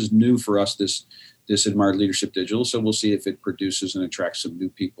 This is new for us, this Admired Leadership Digital. So we'll see if it produces and attracts some new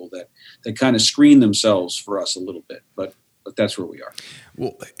people that kind of screen themselves for us a little bit. But that's where we are.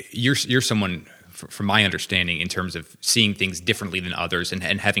 Well, you're someone, from my understanding, in terms of seeing things differently than others and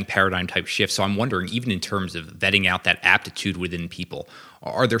having paradigm type shifts. So I'm wondering, even in terms of vetting out that aptitude within people,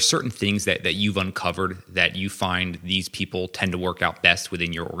 are there certain things that you've uncovered that you find these people tend to work out best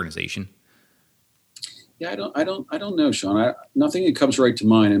within your organization? Yeah, I don't know, Sean. Nothing that comes right to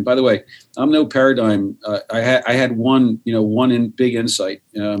mind. And by the way, I'm no paradigm. I had one big insight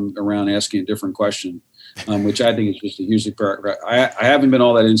around asking a different question, which I think is just a hugely paradigm. I haven't been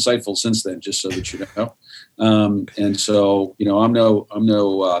all that insightful since then, just so that you know. And so, I'm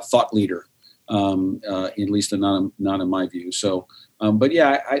no thought leader, at least not in my view. So, but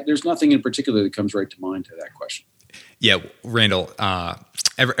yeah, there's nothing in particular that comes right to mind to that question. Yeah, Randall,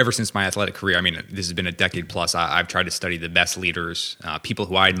 ever since my athletic career, I mean, this has been a decade plus, I've tried to study the best leaders, people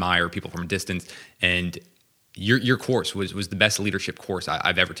who I admire, people from a distance. And Your course was the best leadership course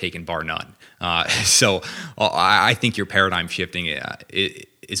I've ever taken, bar none. So I think your paradigm shifting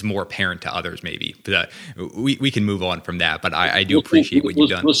is more apparent to others, maybe. But we can move on from that. But I do appreciate what you've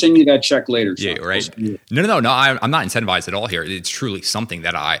done. We'll send you that check later. Yeah, right. No. I'm not incentivized at all here. It's truly something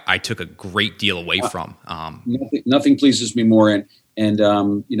that I took a great deal away from. Nothing pleases me more. And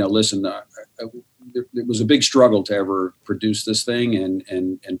listen, it was a big struggle to ever produce this thing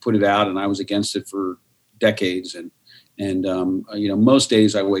and put it out. And I was against it for decades. And most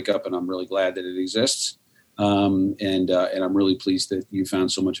days I wake up and I'm really glad that it exists. And I'm really pleased that you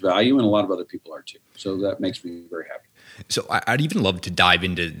found so much value, and a lot of other people are too. So that makes me very happy. So I'd even love to dive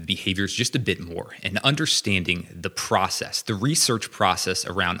into behaviors just a bit more and understanding the process, the research process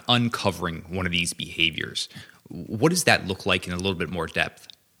around uncovering one of these behaviors. What does that look like in a little bit more depth?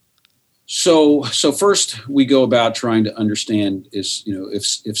 So first we go about trying to understand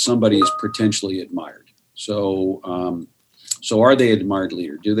if somebody is potentially admired. So are they an admired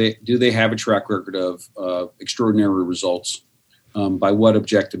leader? Do they have a track record of extraordinary results? By what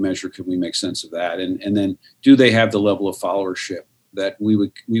objective measure could we make sense of that? And then do they have the level of followership that we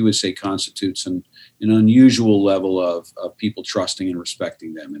would say constitutes an unusual level of people trusting and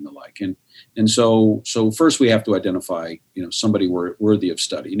respecting them and the like? And so first we have to identify somebody worthy of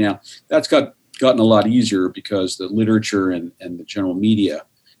study. Now that's gotten a lot easier because the literature and the general media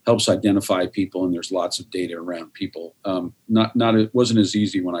helps identify people, and there's lots of data around people. It wasn't as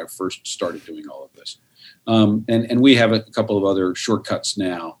easy when I first started doing all of this. And we have a couple of other shortcuts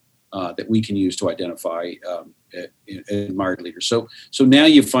now that we can use to identify admired leaders. So now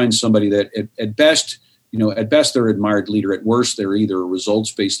you find somebody that at best they're an admired leader. At worst, they're either a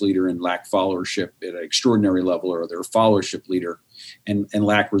results-based leader and lack followership at an extraordinary level, or they're a followership leader and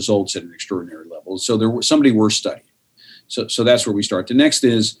lack results at an extraordinary level. So they're somebody worth studying. So that's where we start. The next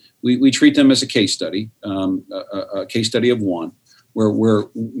is we treat them as a case study, a case study of one, where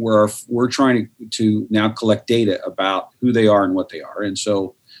we're trying to now collect data about who they are and what they are. And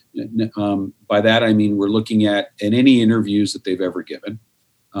so by that I mean we're looking at any interviews that they've ever given,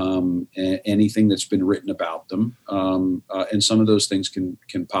 anything that's been written about them, and some of those things can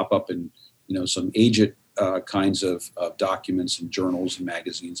pop up in some agent kinds of documents and journals and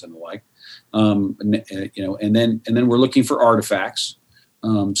magazines and the like. And then we're looking for artifacts,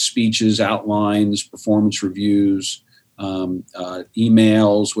 speeches, outlines, performance reviews,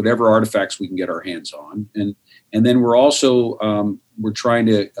 emails, whatever artifacts we can get our hands on. And then we're also we're trying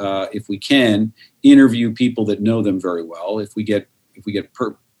to, if we can, interview people that know them very well. If we get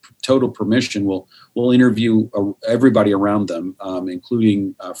total permission, we'll interview everybody around them,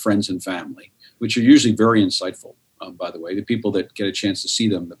 including friends and family, which are usually very insightful, by the way, the people that get a chance to see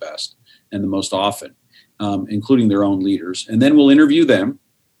them the best and the most often, including their own leaders. And then we'll interview them,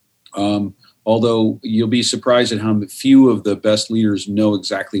 although you'll be surprised at how few of the best leaders know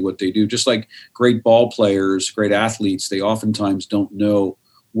exactly what they do. Just like great ball players, great athletes, they oftentimes don't know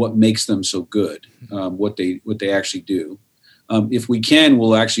what makes them so good, what they actually do. If we can,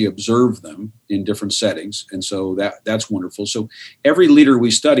 we'll actually observe them in different settings. And so that's wonderful. So every leader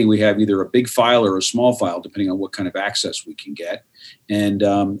we study, we have either a big file or a small file, depending on what kind of access we can get, and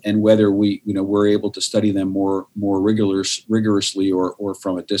whether we're able to study them more rigorously or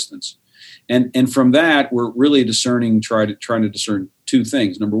from a distance. And from that, we're really trying to discern two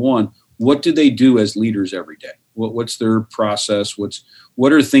things. Number one, what do they do as leaders every day? What's their process?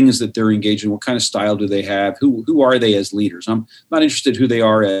 What are things that they're engaged in? What kind of style do they have? Who are they as leaders? I'm not interested who they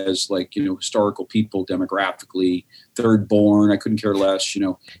are as historical people, demographically, third born. I couldn't care less. Any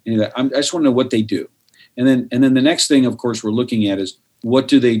of that. I just want to know what they do. And then the next thing, of course, we're looking at is what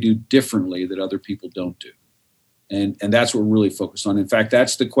do they do differently that other people don't do? And that's what we're really focused on. In fact,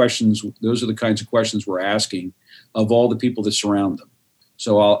 that's the questions. Those are the kinds of questions we're asking of all the people that surround them.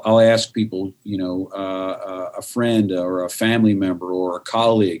 So I'll ask people, a friend or a family member or a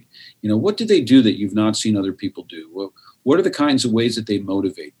colleague, what do they do that you've not seen other people do? What are the kinds of ways that they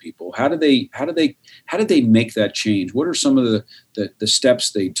motivate people? How do they make that change? What are some of the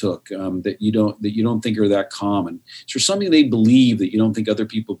steps they took that you don't think are that common? Is there something they believe that you don't think other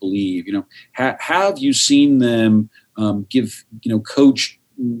people believe? Have you seen them coach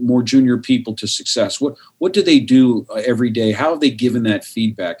more junior people to success? What do they do every day? How have they given that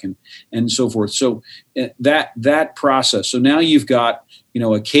feedback and so forth? So that process. So now you've got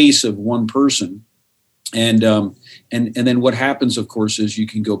a case of one person, and then what happens, of course, is you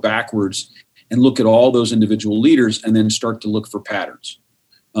can go backwards and look at all those individual leaders and then start to look for patterns.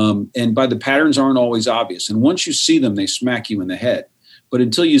 And by the patterns aren't always obvious. And once you see them, they smack you in the head. But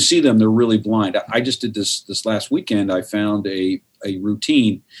until you see them, they're really blind. I just did this last weekend. I found a a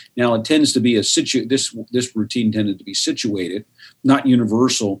routine. Now it tends to be this routine tended to be situated, not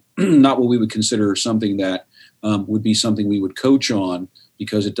universal, not what we would consider something that would be something we would coach on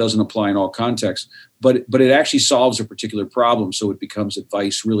because it doesn't apply in all contexts. But it actually solves a particular problem, so it becomes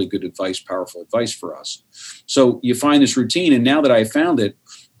advice, really good advice, powerful advice for us. So you find this routine, and now that I found it,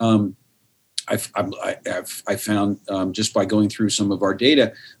 I found just by going through some of our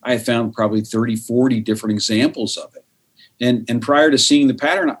data, I have found probably 30, 40 different examples of it. And prior to seeing the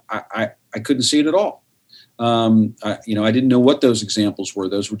pattern, I couldn't see it at all. I didn't know what those examples were.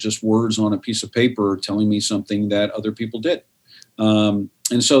 Those were just words on a piece of paper telling me something that other people did.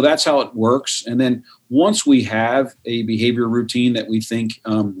 And so that's how it works. And then once we have a behavior routine that we think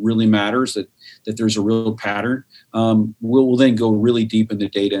really matters, that there's a real pattern, we'll then go really deep into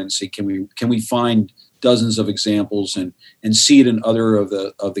data and see can we find dozens of examples and see it in other of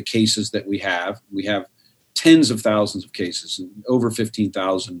the cases that we have. We have tens of thousands of cases and over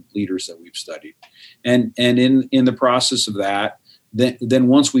 15,000 leaders that we've studied. And in the process of that, then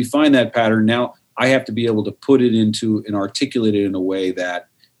once we find that pattern, now I have to be able to put it into and articulate it in a way that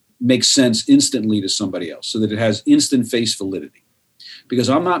makes sense instantly to somebody else so that it has instant face validity. Because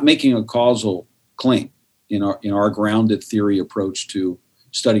I'm not making a causal claim in our grounded theory approach to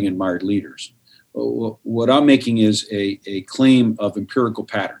studying admired leaders. What I'm making is a claim of empirical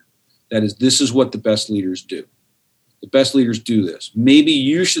pattern. That is, this is what the best leaders do. The best leaders do this. Maybe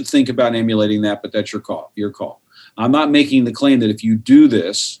you should think about emulating that, but that's your call. I'm not making the claim that if you do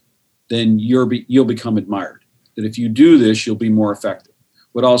this, then you'll become admired. That if you do this, you'll be more effective.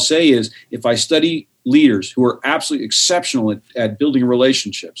 What I'll say is, if I study leaders who are absolutely exceptional at building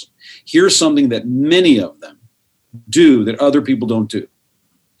relationships, here's something that many of them do that other people don't do.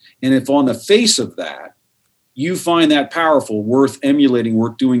 And if on the face of that, you find that powerful, worth emulating,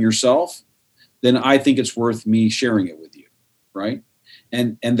 worth doing yourself, then I think it's worth me sharing it with you, right?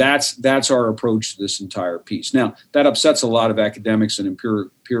 And that's our approach to this entire piece. Now, that upsets a lot of academics and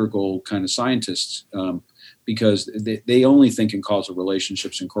empirical kind of scientists because they only think in causal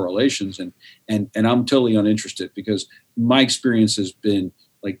relationships and correlations, and I'm totally uninterested because my experience has been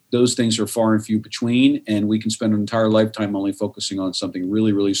like those things are far and few between, and we can spend an entire lifetime only focusing on something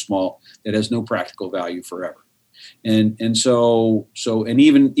really, really small that has no practical value forever. And so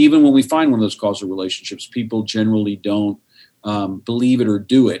even when we find one of those causal relationships, people generally don't believe it or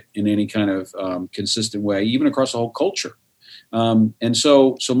do it in any kind of consistent way, even across the whole culture. And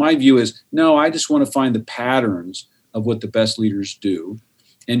so my view is, no, I just want to find the patterns of what the best leaders do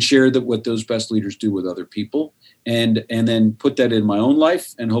and share what those best leaders do with other people and then put that in my own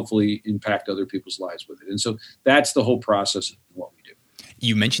life and hopefully impact other people's lives with it. And so that's the whole process of what we do.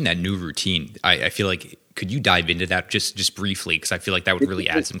 You mentioned that new routine. I feel like, could you dive into that just briefly? Because I feel like that would really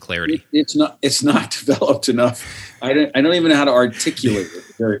add some clarity. It's not developed enough. I don't even know how to articulate it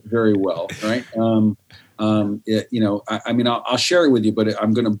very, very well. Right. I'll share it with you, but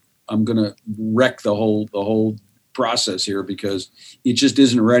I'm gonna wreck the whole process here because it just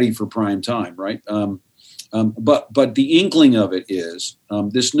isn't ready for prime time. Right. But the inkling of it is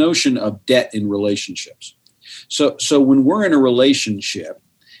this notion of debt in relationships. So when we're in a relationship,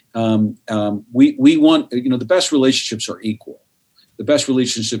 we want, the best relationships are equal. The best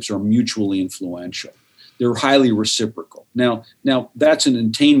relationships are mutually influential. They're highly reciprocal. Now that's an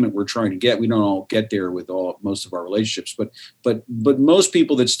attainment we're trying to get. We don't all get there with most of our relationships, but most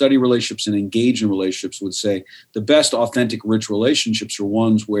people that study relationships and engage in relationships would say the best authentic, rich relationships are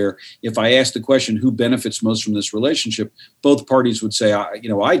ones where if I ask the question, who benefits most from this relationship, both parties would say,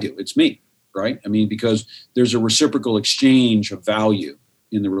 I do. It's me, right? I mean, because there's a reciprocal exchange of value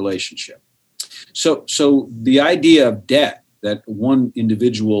in the relationship. So the idea of debt, that one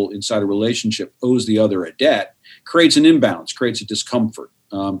individual inside a relationship owes the other a debt, creates an imbalance, creates a discomfort.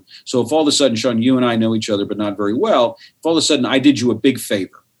 So if all of a sudden, Sean, you and I know each other, but not very well, if all of a sudden I did you a big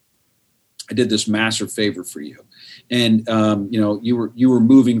favor, I did this massive favor for you, and you were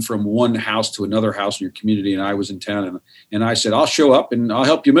moving from one house to another house in your community, and I was in town, and I said, I'll show up and I'll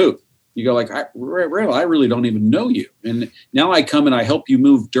help you move. You go like, I really don't even know you. And now I come and I help you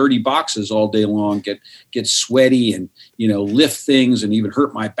move dirty boxes all day long, get sweaty and, lift things and even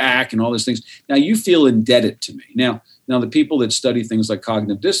hurt my back and all these things. Now you feel indebted to me. Now the people that study things like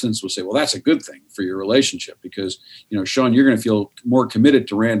cognitive dissonance will say, well, that's a good thing for your relationship because, Sean, you're going to feel more committed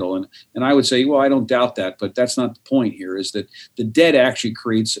to Randall. And I would say, well, I don't doubt that, but that's not the point here, is that the debt actually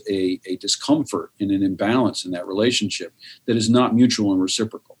creates a discomfort and an imbalance in that relationship that is not mutual and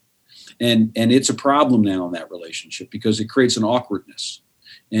reciprocal. And it's a problem now in that relationship because it creates an awkwardness.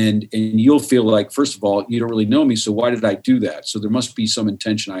 And you'll feel like, first of all, you don't really know me, so why did I do that? So there must be some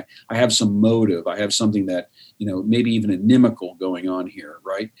intention. I have some motive. I have something that, maybe even inimical going on here,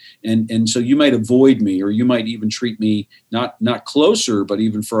 right? And so you might avoid me, or you might even treat me not closer, but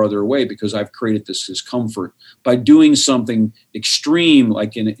even further away, because I've created this discomfort by doing something extreme,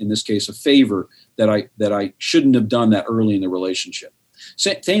 like in this case, a favor that I shouldn't have done that early in the relationship.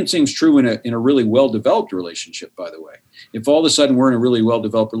 Same thing's true in a really well-developed relationship, by the way. If all of a sudden we're in a really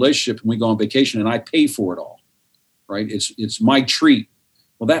well-developed relationship and we go on vacation and I pay for it all, right? It's my treat.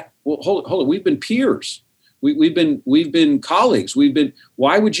 Well, hold it. We've been peers. We've been colleagues.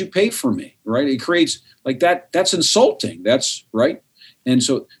 Why would you pay for me, right? It creates like that. That's insulting. That's right. And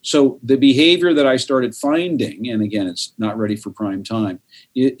so the behavior that I started finding, and again, it's not ready for prime time,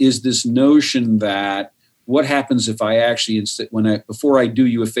 is this notion that what happens if I actually, before I do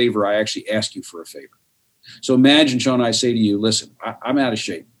you a favor, I actually ask you for a favor. So imagine, Sean, I say to you, listen, I'm out of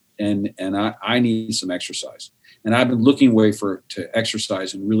shape and I need some exercise. And I've been looking way to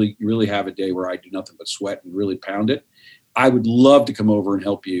exercise and really, really have a day where I do nothing but sweat and really pound it. I would love to come over and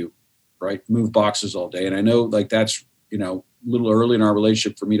help you, right? Move boxes all day. And I know like that's, a little early in our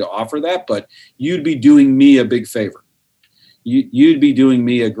relationship for me to offer that, but you'd be doing me a big favor. You'd be doing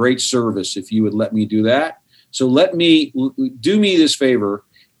me a great service if you would let me do that. So do me this favor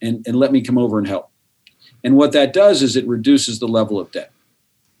and let me come over and help. And what that does is it reduces the level of debt.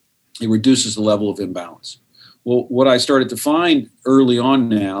 It reduces the level of imbalance. Well, what I started to find early on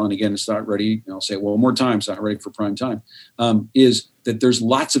now, and again, it's not ready, I'll say it one more time, it's not ready for prime time, is that there's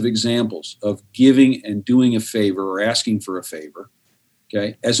lots of examples of giving and doing a favor or asking for a favor,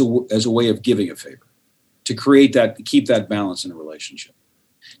 okay, as a way of giving a favor to keep that balance in a relationship.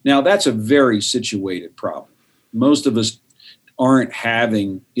 Now, that's a very situated problem. Most of us aren't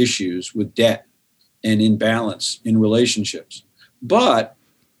having issues with debt and imbalance in relationships, but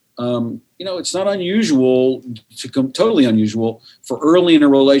it's not unusual totally unusual for early in a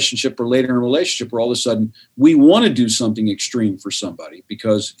relationship or later in a relationship where all of a sudden we want to do something extreme for somebody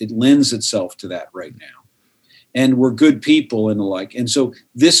because it lends itself to that right now. And we're good people and the like. And so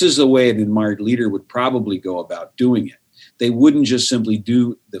this is the way an admired leader would probably go about doing it. They wouldn't just simply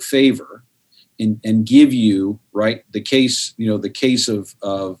do the favor and give you, right, the case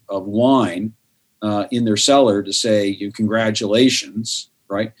of wine in their cellar to say, congratulations.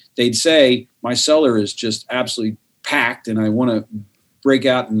 Right? They'd say, my cellar is just absolutely packed and I want to break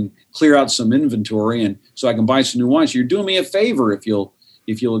out and clear out some inventory and so I can buy some new wine. So you're doing me a favor if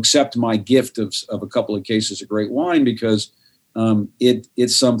you'll accept my gift of a couple of cases of great wine because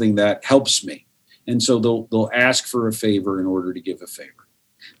it's something that helps me. And so they'll ask for a favor in order to give a favor.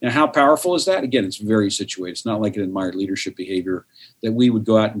 Now, how powerful is that? Again, it's very situated. It's not like an admired leadership behavior that we would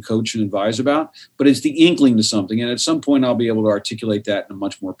go out and coach and advise about, but it's the inkling to something. And at some point, I'll be able to articulate that in a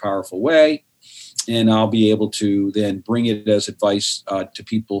much more powerful way. And I'll be able to then bring it as advice to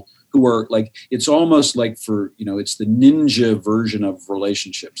people who are like, it's almost like it's the ninja version of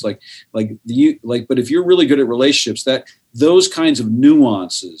relationships. But if you're really good at relationships, that those kinds of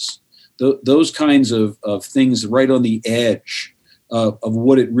nuances, those kinds of things right on the edge of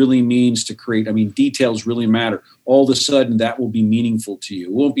what it really means to create. I mean, details really matter. All of a sudden, that will be meaningful to you.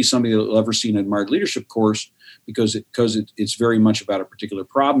 It won't be something that you'll ever see in an admired leadership course because it's very much about a particular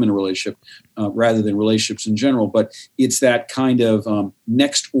problem in a relationship rather than relationships in general. But it's that kind of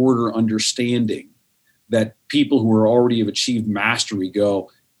next order understanding that people who are already have achieved mastery go,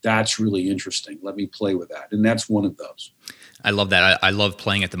 that's really interesting. Let me play with that. And that's one of those. I love that. I love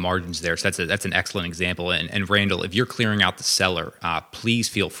playing at the margins there. So that's an excellent example. And Randall, if you're clearing out the cellar, please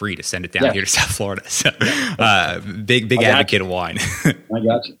feel free to send it down here to South Florida. So, big advocate of wine. I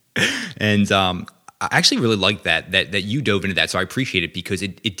got you. And I actually really like that you dove into that. So I appreciate it because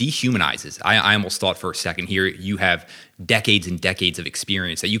it dehumanizes. I almost thought for a second here you have decades and decades of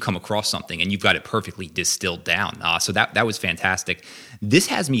experience that you come across something and you've got it perfectly distilled down. So that was fantastic. This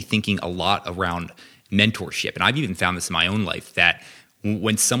has me thinking a lot around mentorship. And I've even found this in my own life that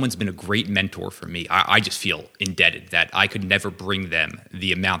when someone's been a great mentor for me, I just feel indebted that I could never bring them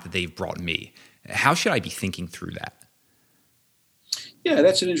the amount that they've brought me. How should I be thinking through that? Yeah,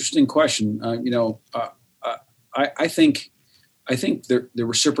 that's an interesting question. I think the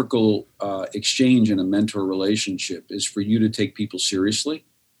reciprocal exchange in a mentor relationship is for you to take people seriously,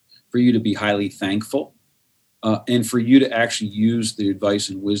 for you to be highly thankful, and for you to actually use the advice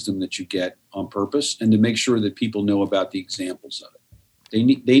and wisdom that you get on purpose, and to make sure that people know about the examples of it.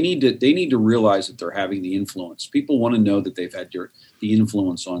 They need to realize that they're having the influence. People want to know that they've had the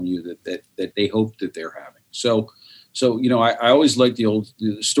influence on you that they hope that they're having. So I always like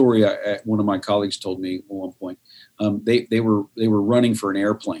the story one of my colleagues told me at one point. They were running for an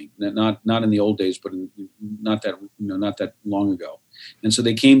airplane, not in the old days, but not that long ago. And so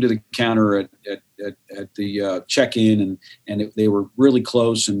they came to the counter at the check-in, and they were really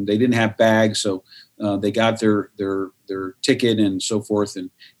close, and they didn't have bags, so they got their ticket and so forth,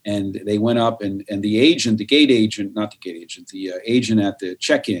 and they went up, and the agent at the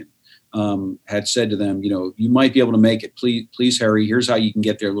check-in had said to them, you might be able to make it. Please, Harry, here's how you can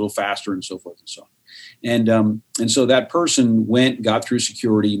get there a little faster, and so forth and so on. And so that person got through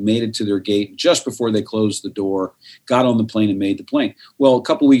security, made it to their gate just before they closed the door, got on the plane and made the plane. Well, a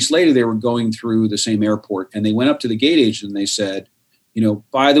couple of weeks later, they were going through the same airport, and they went up to the gate agent and they said,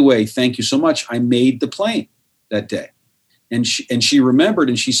 by the way, thank you so much. I made the plane that day. And she remembered,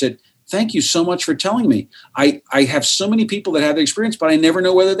 and she said, thank you so much for telling me. I have so many people that have the experience, but I never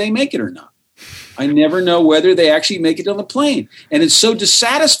know whether they make it or not. I never know whether they actually make it on the plane. And it's so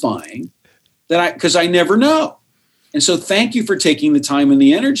dissatisfying because I never know. And so thank you for taking the time and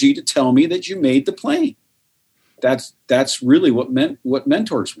the energy to tell me that you made the plane. That's really what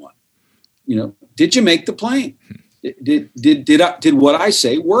mentors want. Did you make the plane? Did what I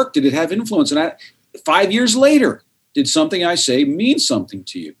say work? Did it have influence? And 5 years later, did something I say mean something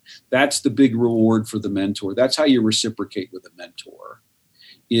to you? That's the big reward for the mentor. That's how you reciprocate with a mentor,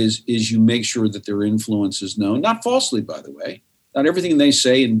 is you make sure that their influence is known, not falsely, by the way. Not everything they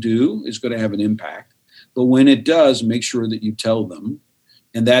say and do is going to have an impact, but when it does, make sure that you tell them,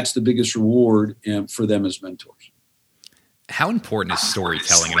 and that's the biggest reward for them as mentors. How important is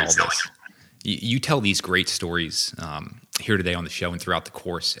storytelling in all this? You tell these great stories here today on the show and throughout the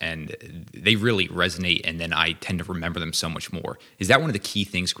course, and they really resonate, and then I tend to remember them so much more. Is that one of the key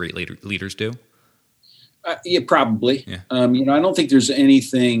things great leaders do? Yeah, probably. Yeah. I don't think there's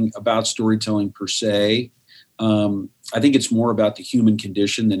anything about storytelling per se. I think it's more about the human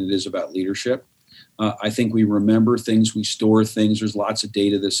condition than it is about leadership. I think we remember things, we store things. There's lots of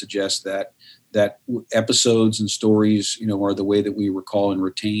data that suggests that episodes and stories, are the way that we recall and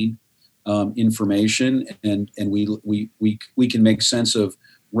retain information, and we can make sense of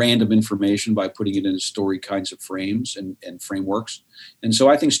random information by putting it into story kinds of frames and frameworks. And so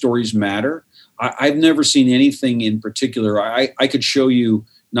I think stories matter. I've never seen anything in particular. I could show you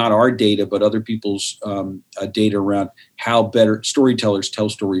not our data, but other people's data around how better storytellers tell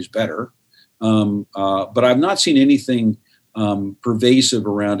stories better. But I've not seen anything pervasive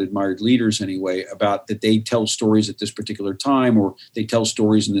around admired leaders anyway, about that they tell stories at this particular time or they tell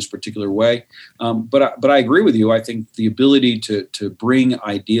stories in this particular way. But I agree with you. I think the ability to bring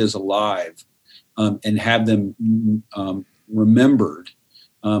ideas alive and have them remembered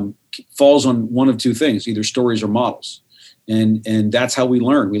falls on one of two things, either stories or models. And that's how we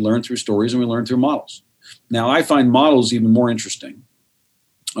learn. We learn through stories and we learn through models. Now, I find models even more interesting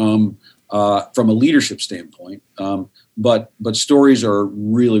from a leadership standpoint. But stories are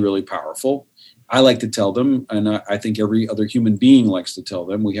really, really powerful. I like to tell them, and I think every other human being likes to tell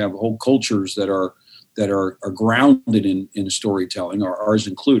them. We have whole cultures that are grounded in storytelling, ours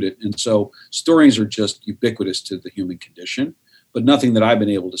included. And so stories are just ubiquitous to the human condition, but nothing that I've been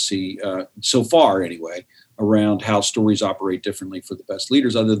able to see so far anyway around how stories operate differently for the best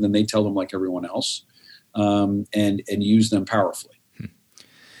leaders, other than they tell them like everyone else and use them powerfully.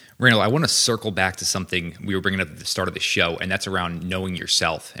 Randall, I want to circle back to something we were bringing up at the start of the show, and that's around knowing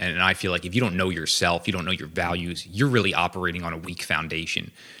yourself. And I feel like if you don't know yourself, you don't know your values, you're really operating on a weak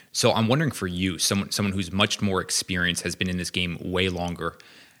foundation. So I'm wondering for you, someone who's much more experienced, has been in this game way longer,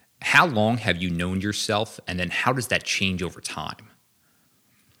 how long have you known yourself, and then how does that change over time?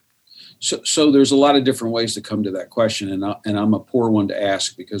 So there's a lot of different ways to come to that question, and I'm a poor one to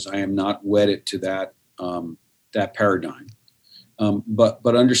ask because I am not wedded to that paradigm.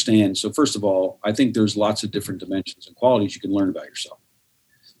 But understand, so first of all, I think there's lots of different dimensions and qualities you can learn about yourself.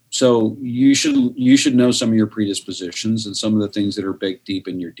 So you should know some of your predispositions and some of the things that are baked deep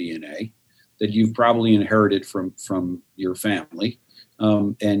in your DNA that you've probably inherited from your family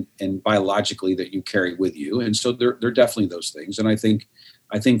and biologically that you carry with you. And so they're definitely those things. And I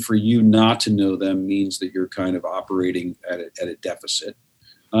think for you not to know them means that you're kind of operating at a deficit.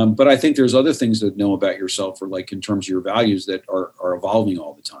 But I think there's other things to know about yourself, or like in terms of your values that are evolving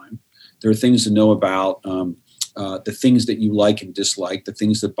all the time. There are things to know about the things that you like and dislike, the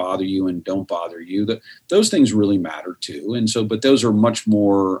things that bother you and don't bother you. Those things really matter too. And so, but those are much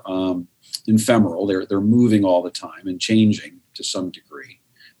more ephemeral. They're moving all the time and changing to some degree.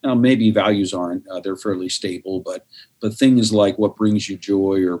 Now, maybe values aren't, they're fairly stable, but things like what brings you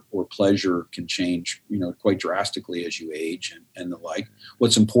joy or pleasure can change, quite drastically as you age and the like.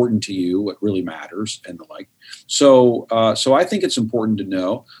 What's important to you, what really matters, and the like. So I think it's important to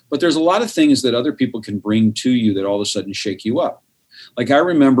know, but there's a lot of things that other people can bring to you that all of a sudden shake you up. Like I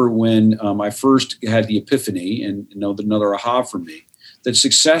remember when I first had the epiphany, and another aha for me, that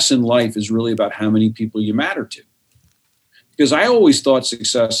success in life is really about how many people you matter to. Because I always thought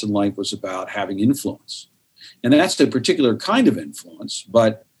success in life was about having influence. And that's a particular kind of influence.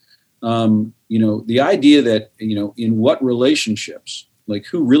 But, the idea that, in what relationships, like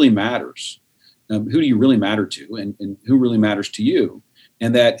who really matters, who do you really matter to, and who really matters to you,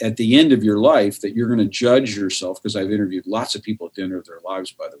 and that at the end of your life that you're going to judge yourself, because I've interviewed lots of people at the end of their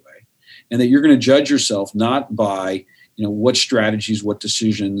lives, by the way, and that you're going to judge yourself not by what strategies, what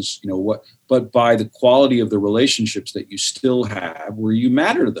decisions, but by the quality of the relationships that you still have where you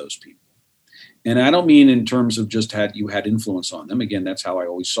matter to those people. And I don't mean in terms of just you had influence on them. Again, that's how I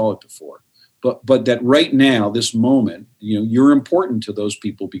always saw it before. But that right now, this moment, you're important to those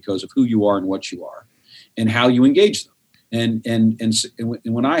people because of who you are and what you are and how you engage them. And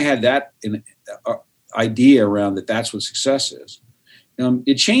when I had that idea around that's what success is,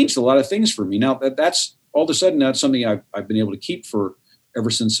 it changed a lot of things for me. Now that's all of a sudden, that's something I've been able to keep for ever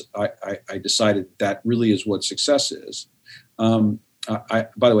since I decided that really is what success is. By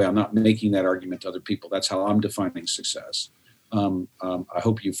the way, I'm not making that argument to other people. That's how I'm defining success. I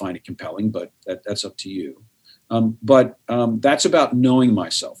hope you find it compelling, but that's up to you. But that's about knowing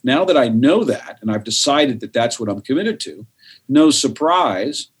myself. Now that I know that, and I've decided that that's what I'm committed to, no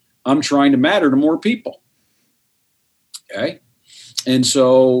surprise, I'm trying to matter to more people. Okay? And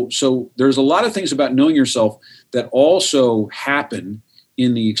so there's a lot of things about knowing yourself that also happen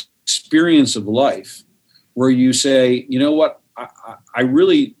in the experience of life where you say, you know what, I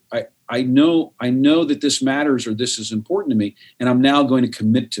know that this matters or this is important to me, and I'm now going to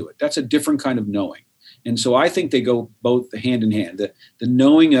commit to it. That's a different kind of knowing. And so I think they go both hand in hand, the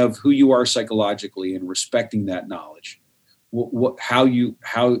knowing of who you are psychologically and respecting that knowledge, how you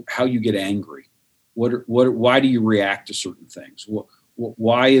get angry. Why do you react to certain things?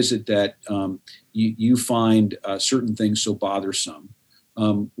 Why is it that you find certain things so bothersome?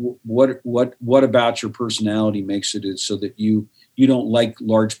 What about your personality makes it so that you don't like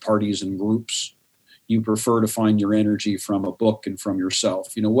large parties and groups? You prefer to find your energy from a book and from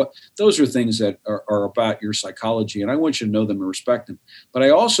yourself. Those are things that are about your psychology, and I want you to know them and respect them. But I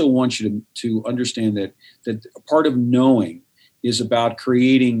also want you to understand that a part of knowing is about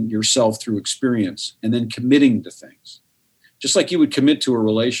creating yourself through experience and then committing to things, just like you would commit to a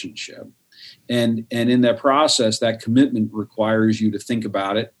relationship. And in that process, that commitment requires you to think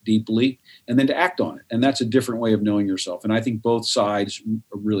about it deeply and then to act on it. And that's a different way of knowing yourself. And I think both sides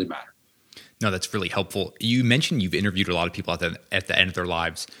really matter. No, that's really helpful. You mentioned you've interviewed a lot of people at the end of their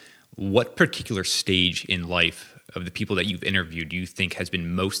lives. What particular stage in life of the people that you've interviewed do you think has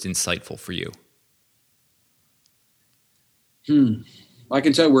been most insightful for you? I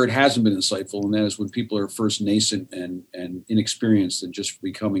can tell you where it hasn't been insightful, and that is when people are first nascent and inexperienced and just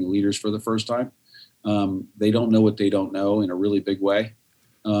becoming leaders for the first time. They don't know what they don't know in a really big way.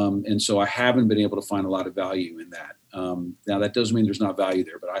 And so I haven't been able to find a lot of value in that. Now, that doesn't mean there's not value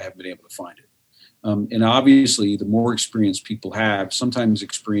there, but I haven't been able to find it. And obviously, the more experience people have, sometimes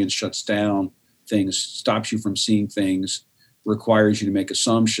experience shuts down things, stops you from seeing things, requires you to make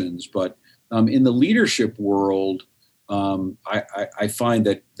assumptions. But in the leadership world, I find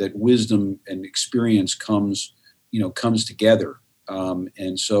that wisdom and experience comes together.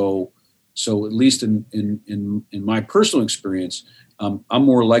 And so at least in my personal experience, I'm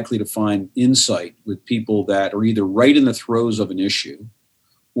more likely to find insight with people that are either right in the throes of an issue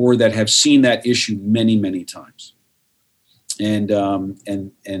or that have seen that issue many, many times. And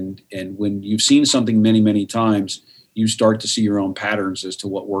when you've seen something many, many times, you start to see your own patterns as to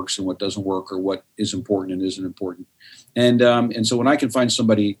what works and what doesn't work, or what is important and isn't important. And so when I can find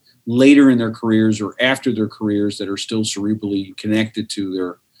somebody later in their careers or after their careers that are still cerebrally connected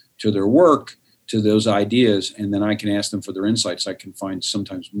to their work, to those ideas, and then I can ask them for their insights, I can find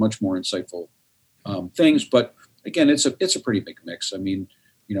sometimes much more insightful things. But again, it's a pretty big mix. I mean,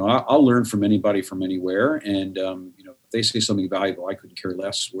 I'll learn from anybody from anywhere, and if they say something valuable, I couldn't care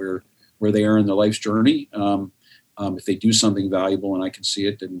less where they are in their life's journey. If they do something valuable and I can see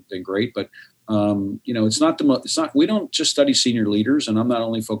it, then great. But it's not. We don't just study senior leaders, and I'm not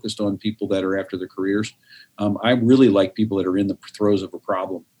only focused on people that are after their careers. I really like people that are in the throes of a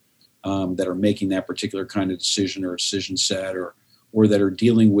problem, that are making that particular kind of decision or decision set, or that are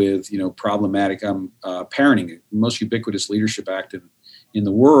dealing with problematic parenting. The most ubiquitous leadership act in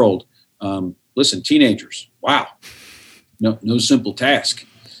the world. Listen, teenagers, wow, no simple task.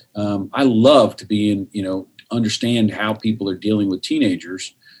 I love to be understand how people are dealing with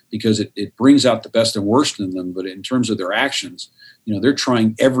teenagers, because it brings out the best and worst in them. But in terms of their actions, they're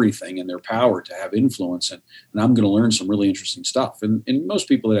trying everything in their power to have influence, and I'm going to learn some really interesting stuff. And most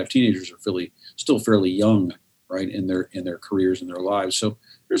people that have teenagers are still fairly young, right, in their careers and their lives. So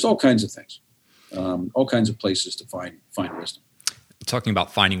there's all kinds of things, all kinds of places to find wisdom. Talking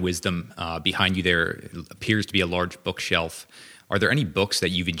about finding wisdom, behind you there appears to be a large bookshelf. Are there any books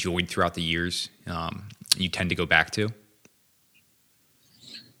that you've enjoyed throughout the years you tend to go back to?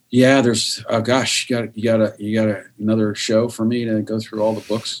 Yeah, there's you got another show for me to go through all the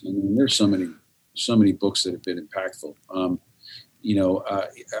books. I mean, there's so many books that have been impactful.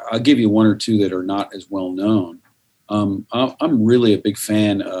 I'll give you one or two that are not as well known. I'm really a big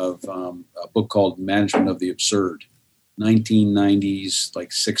fan of a book called Management of the Absurd, 1990s,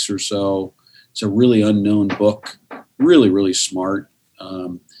 like 6 or so. It's a really unknown book, really, really smart.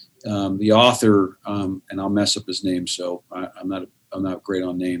 The author, and I'll mess up his name, so I'm not great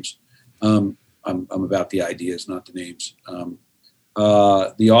on names. I'm about the ideas, not the names.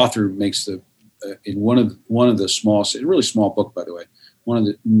 The author makes in one of the small, really small book, by the way,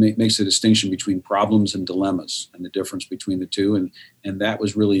 makes a distinction between problems and dilemmas and the difference between the two, and that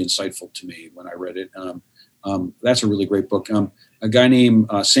was really insightful to me when I read it. That's a really great book. A guy named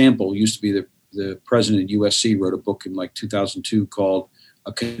Sample, used to be the president at USC, wrote a book in like 2002 called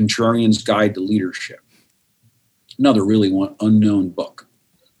A Contrarian's Guide to Leadership. Another really unknown book.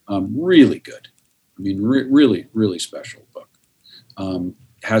 Really good. I mean, really, really special book.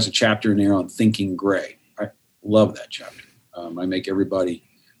 Has a chapter in there on thinking gray. I love that chapter. I make everybody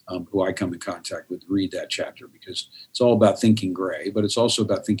who I come in contact with read that chapter, because it's all about thinking gray, but it's also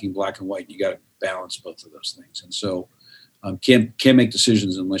about thinking black and white. You got to balance both of those things. And so can't make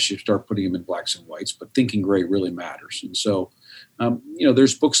decisions unless you start putting them in blacks and whites, but thinking gray really matters. And so,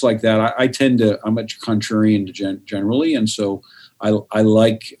 there's books like that. I'm a contrarian generally. And so I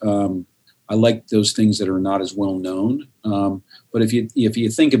like those things that are not as well known. But if you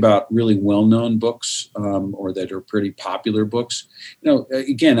think about really well-known books, or that are pretty popular books,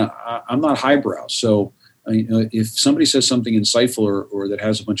 again, I'm not highbrow. So if somebody says something insightful or that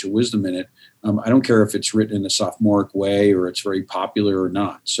has a bunch of wisdom in it, I don't care if it's written in a sophomoric way or it's very popular or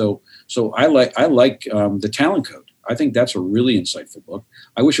not. So I like The Talent Code. I think that's a really insightful book.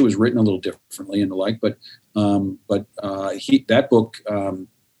 I wish it was written a little differently and the like, but that book,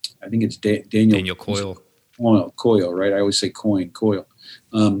 I think it's Daniel Coyle. Coyle, right? I always say Coyle.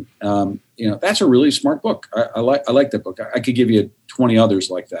 That's a really smart book. I like that book. I could give you 20 others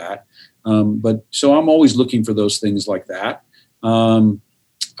like that. But so I'm always looking for those things like that.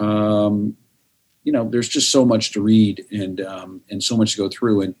 There's just so much to read and so much to go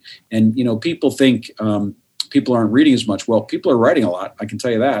through. And people think people aren't reading as much. Well, people are writing a lot. I can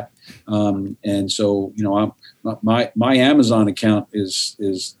tell you that. And so, my Amazon account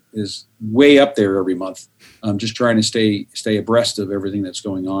is way up there every month. I'm just trying to stay abreast of everything that's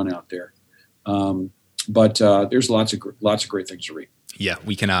going on out there. But there's lots of great things to read. Yeah,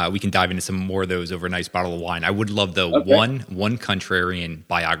 we can dive into some more of those over a nice bottle of wine. I would love though one contrarian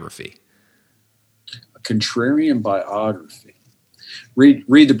biography. A contrarian biography. Read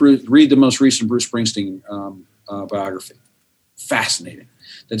the most recent Bruce Springsteen biography. Fascinating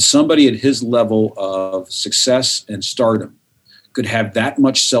that somebody at his level of success and stardom could have that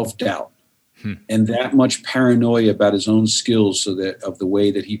much self-doubt and that much paranoia about his own skills, of the way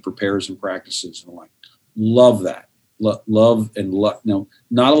that he prepares and practices and like. Love that. Love. No,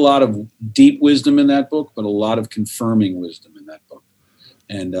 not a lot of deep wisdom in that book, but a lot of confirming wisdom in that book.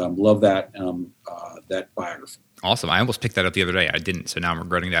 And love that biography. Awesome. I almost picked that up the other day. I didn't, so now I'm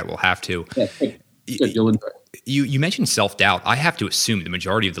regretting that. We'll have to. Yeah, good. You'll enjoy it. You mentioned self-doubt. I have to assume the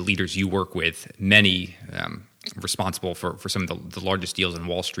majority of the leaders you work with, many responsible for some of the largest deals in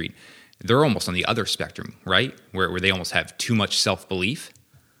Wall Street, they're almost on the other spectrum, right? Where they almost have too much self-belief.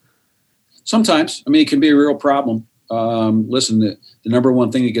 Sometimes. I mean, it can be a real problem. Listen, the number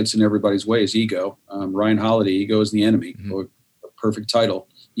one thing that gets in everybody's way is ego. Ryan Holiday, ego is the enemy. Mm-hmm. A perfect title.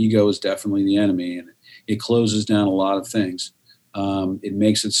 Ego is definitely the enemy, and it closes down a lot of things. It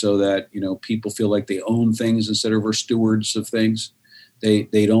makes it so that people feel like they own things instead of are stewards of things.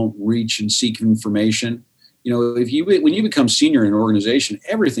 They don't reach and seek information. When you become senior in an organization,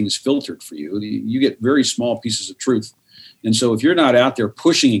 everything is filtered for you. You get very small pieces of truth, and so if you're not out there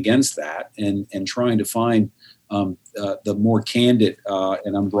pushing against that and trying to find the more candid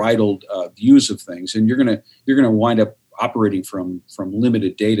and unbridled views of things, and you're gonna wind up operating from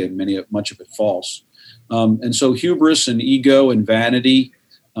limited data, and much of it false. And so hubris and ego and vanity,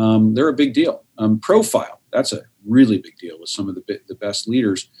 they're a big deal. Profile, that's a really big deal with some of the best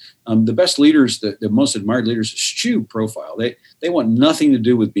leaders. The best leaders, the most admired leaders, eschew profile. They want nothing to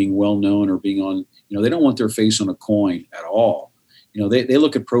do with being well known or being on. They don't want their face on a coin at all. They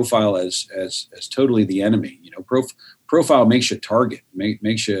look at profile as totally the enemy. Profile makes you a target,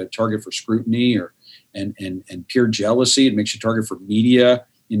 makes you a target for scrutiny and peer jealousy. It makes you a target for media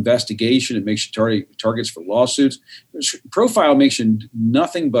investigation. It makes you targets for lawsuits. Profile makes you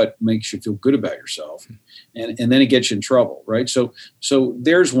nothing but makes you feel good about yourself, and then it gets you in trouble, right? So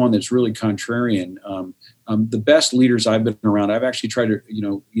there's one that's really contrarian. The best leaders I've been around, I've actually tried to,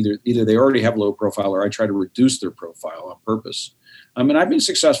 either they already have low profile or I try to reduce their profile on purpose. And I've been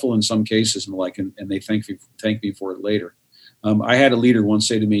successful in some cases and they thank me for it later. I had a leader once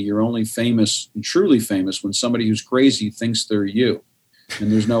say to me, "You're only famous and truly famous when somebody who's crazy thinks they're you." And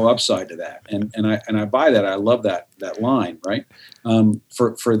there's no upside to that. And I buy that. I love that line, right?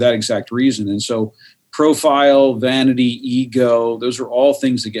 For that exact reason. And so profile, vanity, ego, those are all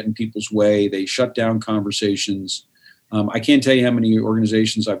things that get in people's way. They shut down conversations. I can't tell you how many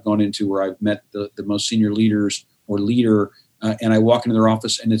organizations I've gone into where I've met the most senior leaders or leader, and I walk into their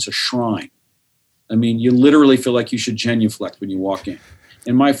office and it's a shrine. I mean, you literally feel like you should genuflect when you walk in.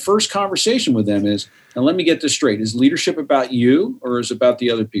 And my first conversation with them is, now let me get this straight. Is leadership about you or is it about the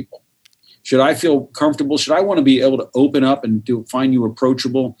other people? Should I feel comfortable? Should I want to be able to open up and find you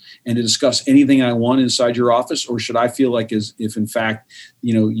approachable and to discuss anything I want inside your office? Or should I feel like as if in fact,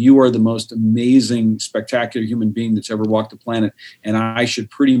 you are the most amazing, spectacular human being that's ever walked the planet, and I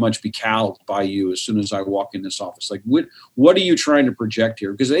should pretty much be cowed by you as soon as I walk in this office? Like, what are you trying to project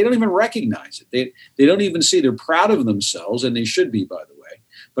here? Because they don't even recognize it. They don't even see. They're proud of themselves, and they should be, by the way.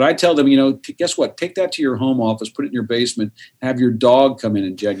 But I tell them, guess what? Take that to your home office, put it in your basement, have your dog come in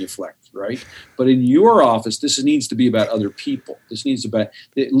and genuflect, right? But in your office, this needs to be about other people.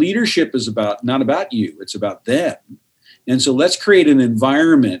 Leadership is not about you. It's about them. And so let's create an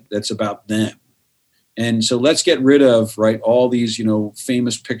environment that's about them. And so let's get rid of, right, all these,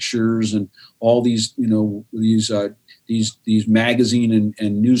 famous pictures and all these, these magazine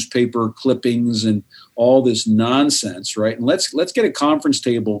and newspaper clippings and all this nonsense, right? And let's get a conference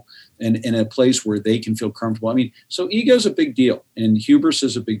table and in a place where they can feel comfortable. I mean, so ego is a big deal and hubris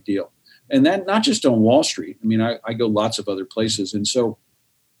is a big deal. And that not just on Wall Street. I mean, I go lots of other places. And so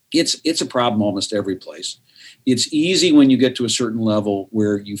it's a problem almost every place. It's easy when you get to a certain level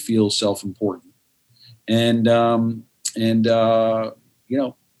where you feel self-important. And the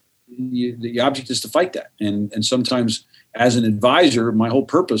object is to fight that. And sometimes as an advisor, my whole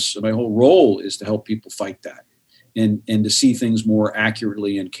purpose, my whole role is to help people fight that and to see things more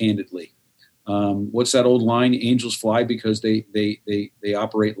accurately and candidly. What's that old line? Angels fly because they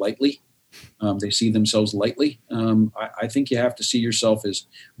operate lightly. They see themselves lightly. I think you have to see yourself I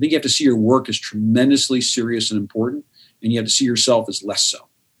think you have to see your work as tremendously serious and important, and you have to see yourself as less so.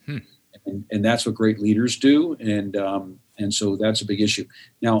 And that's what great leaders do. And so that's a big issue.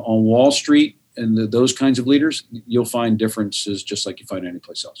 Now on Wall Street and those kinds of leaders, you'll find differences just like you find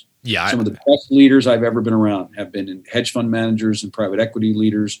anyplace else. Yeah, some of the best leaders I've ever been around have been in hedge fund managers and private equity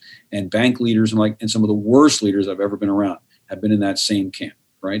leaders and bank leaders, and some of the worst leaders I've ever been around have been in that same camp.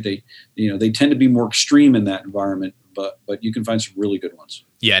 Right? They tend to be more extreme in that environment, but you can find some really good ones.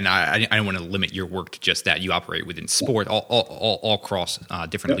 Yeah, and I don't want to limit your work to just that. You operate within sport, all across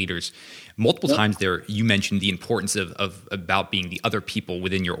different leaders. Multiple times there, you mentioned the importance of about being the other people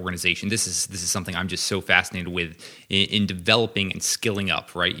within your organization. This is something I'm just so fascinated with in developing and skilling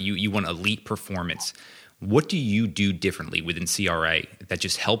up. Right? You want elite performance. What do you do differently within CRA that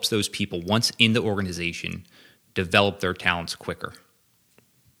just helps those people once in the organization develop their talents quicker?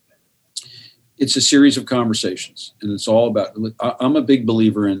 It's a series of conversations, and it's all about. I'm a big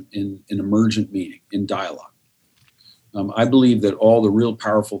believer in emergent meaning, in dialogue. I believe that all the real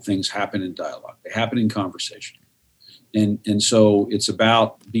powerful things happen in dialogue. They happen in conversation, and so it's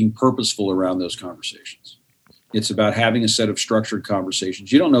about being purposeful around those conversations. It's about having a set of structured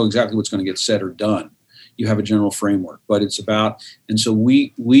conversations. You don't know exactly what's going to get said or done. You have a general framework, but it's about. And so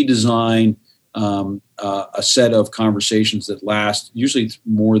we design. A set of conversations that last usually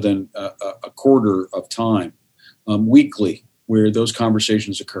more than a quarter of time, weekly, where those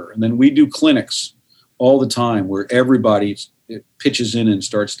conversations occur. And then we do clinics all the time where everybody pitches in and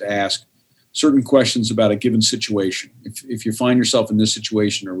starts to ask certain questions about a given situation. If you find yourself in this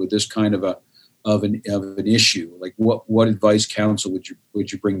situation or with this kind of an issue, like what advice, counsel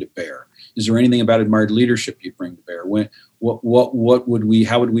would you bring to bear? Is there anything about admired leadership you bring to bear?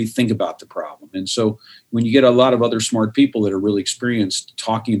 How would we think about the problem? And so when you get a lot of other smart people that are really experienced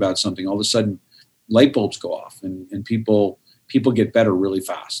talking about something, all of a sudden, light bulbs go off, and people get better really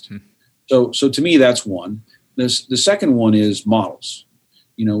fast. So to me, that's one. The second one is models.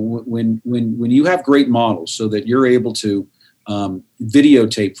 When you have great models, so that you're able to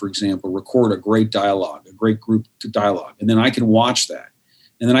videotape, for example, record a great dialogue, a great group dialogue, and then I can watch that,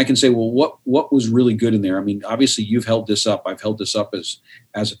 and then I can say, well, what was really good in there? I mean, obviously, you've held this up. I've held this up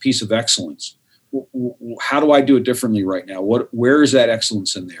as a piece of excellence. How do I do it differently right now? Where is that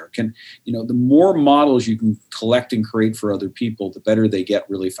excellence in there? The more models you can collect and create for other people, the better they get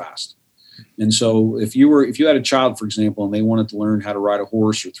really fast. And so if you had a child, for example, and they wanted to learn how to ride a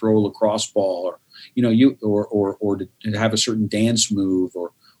horse or throw a lacrosse ball, or or to have a certain dance move,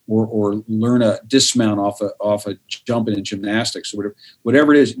 or learn a dismount off a jump in gymnastics, or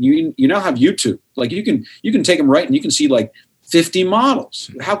whatever it is, you now have YouTube. Like you can take them right, and you can see like 50 models.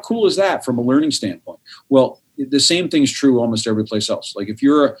 How cool is that from a learning standpoint? Well, the same thing's true almost every place else. Like if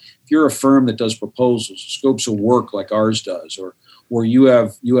you're a firm that does proposals, scopes of work like ours does, or you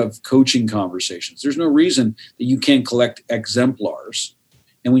have coaching conversations, there's no reason that you can't collect exemplars.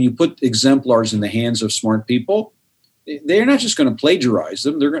 And when you put exemplars in the hands of smart people, they're not just going to plagiarize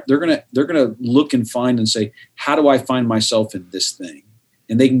them. They're going to look and find and say, how do I find myself in this thing?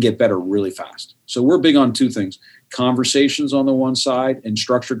 And they can get better really fast. So we're big on two things: conversations on the one side and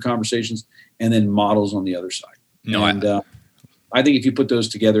structured conversations, and then models on the other side. I think if you put those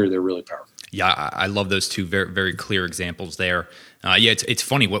together, they're really powerful. Yeah, I love those two very, very clear examples there. It's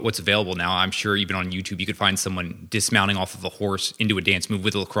funny what's available now. I'm sure even on YouTube, you could find someone dismounting off of a horse into a dance move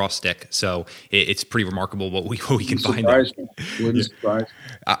with a lacrosse stick. So it's pretty remarkable what we can find there. Wouldn't surprise.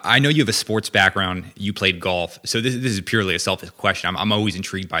 I know you have a sports background. You played golf. So this is purely a selfish question. I'm always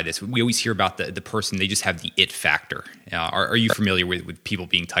intrigued by this. We always hear about the person, they just have the it factor. Are you familiar with people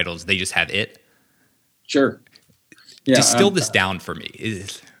being titled, they just have it? Sure. Yeah, Distill this down for me.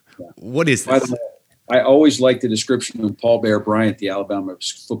 What is this? By the way, I always like the description of Paul Bear Bryant, the Alabama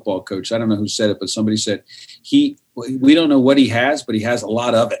football coach. I don't know who said it, but somebody said we don't know what he has, but he has a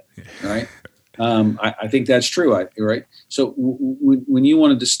lot of it. Right? I think that's true. Right. So when you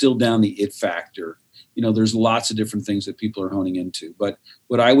want to distill down the it factor, there's lots of different things that people are honing into. But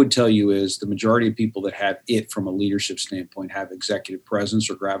what I would tell you is the majority of people that have it from a leadership standpoint have executive presence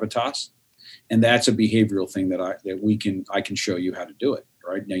or gravitas, and that's a behavioral thing that I can show you how to do it.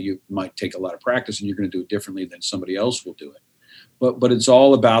 Right now, you might take a lot of practice, and you're going to do it differently than somebody else will do it. But it's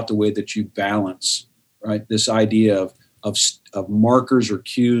all about the way that you balance, right? This idea of markers or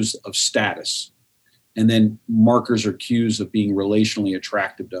cues of status, and then markers or cues of being relationally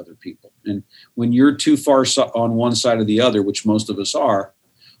attractive to other people. And when you're too far on one side or the other, which most of us are,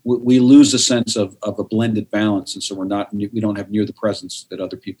 we lose a sense of a blended balance, and so we don't have near the presence that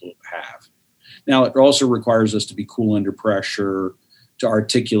other people have. Now, it also requires us to be cool under pressure, to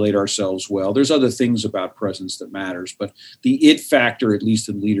articulate ourselves well. There's other things about presence that matters, but the it factor, at least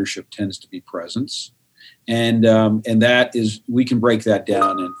in leadership, tends to be presence. And that is, we can break that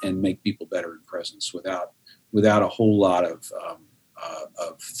down and make people better in presence without a whole lot of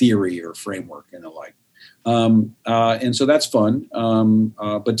theory or framework and the like. And so that's fun.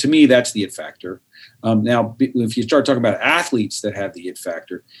 But to me, that's the it factor. Now, if you start talking about athletes that have the it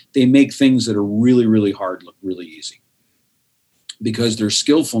factor, they make things that are really, really hard look really easy, because their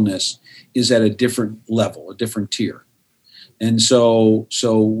skillfulness is at a different level, a different tier. And so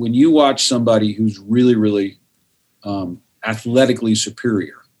when you watch somebody who's really, really athletically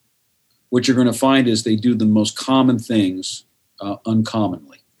superior, what you're going to find is they do the most common things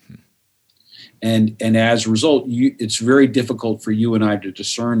uncommonly. And as a result, it's very difficult for you and I to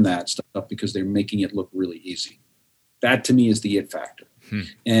discern that stuff because they're making it look really easy. That to me is the it factor.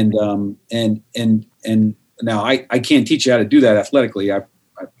 And now I can't teach you how to do that athletically.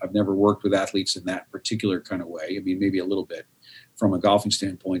 I've never worked with athletes in that particular kind of way. I mean, maybe a little bit from a golfing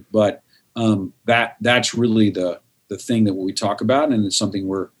standpoint, but that's really the thing that we talk about, and it's something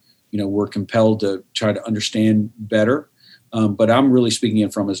we're compelled to try to understand better. But I'm really speaking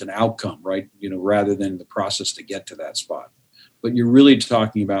it from as an outcome, right? Rather than the process to get to that spot. But you're really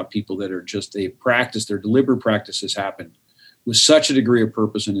talking about people that are just, their deliberate practice has happened with such a degree of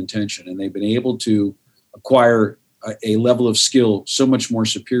purpose and intention, and they've been able to acquire a level of skill so much more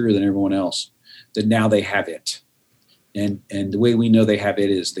superior than everyone else that now they have it. And the way we know they have it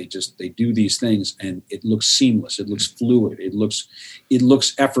is they do these things and it looks seamless, it looks fluid, it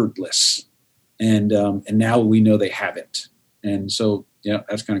looks effortless, and now we know they have it. And so,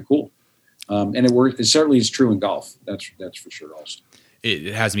 that's kind of cool. And it certainly is true in golf. That's for sure also.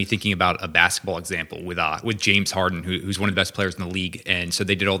 It has me thinking about a basketball example with James Harden, who's one of the best players in the league. And so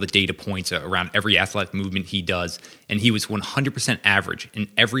they did all the data points around every athletic movement he does. And he was 100% average in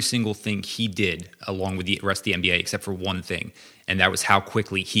every single thing he did, along with the rest of the NBA, except for one thing. And that was how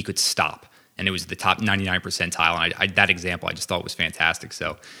quickly he could stop. And it was the top 99 percentile. And that example I just thought was fantastic.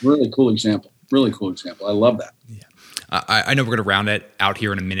 So really cool example. Really cool example. I love that. Yeah. I know we're going to round it out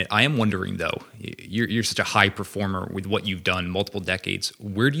here in a minute. I am wondering, though, you're such a high performer with what you've done multiple decades.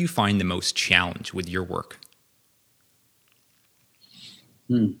 Where do you find the most challenge with your work?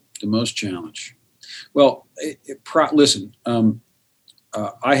 The most challenge. Well, listen,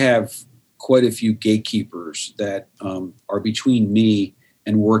 I have quite a few gatekeepers that are between me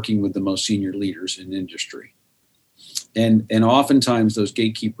and working with the most senior leaders in industry. And oftentimes those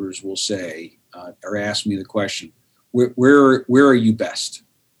gatekeepers will say, or ask me the question, where are you best?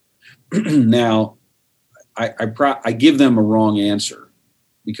 Now, I give them a wrong answer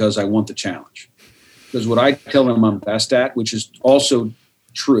because I want the challenge. Because what I tell them I'm best at, which is also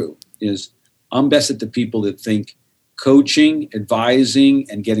true, is I'm best at the people that think coaching, advising,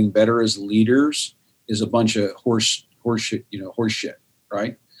 and getting better as leaders is a bunch of horse shit,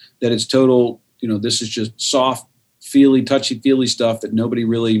 right? That it's total, this is just soft, feely, touchy-feely stuff that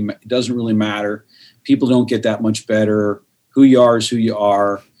doesn't really matter. People don't get that much better. Who you are is who you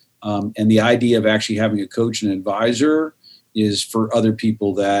are. And the idea of actually having a coach and advisor is for other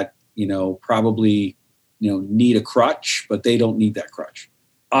people that, probably, need a crutch, but they don't need that crutch.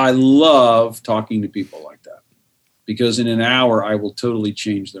 I love talking to people like that because in an hour, I will totally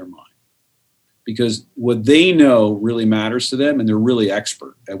change their mind because what they know really matters to them and they're really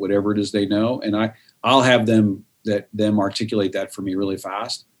expert at whatever it is they know. And I'll have them articulate that for me really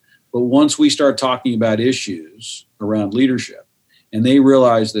fast. But once we start talking about issues around leadership and they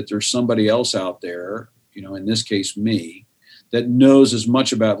realize that there's somebody else out there, in this case, me, that knows as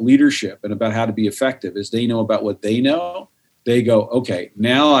much about leadership and about how to be effective as they know about what they know, they go, okay,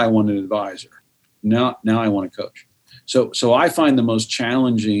 now I want an advisor. Now I want a coach. So I find the most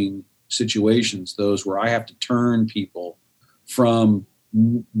challenging situations, those where I have to turn people from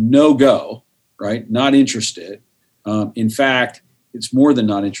no go, right? Not interested. In fact, it's more than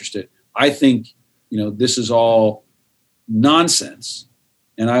not interested. I think, this is all nonsense.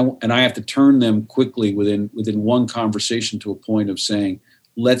 And I have to turn them quickly within one conversation to a point of saying,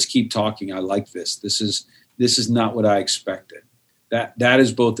 let's keep talking. I like this. This is not what I expected. That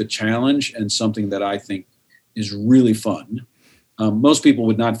is both a challenge and something that I think is really fun. Most people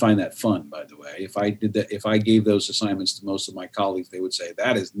would not find that fun, by the way. If I did that, if I gave those assignments to most of my colleagues, they would say,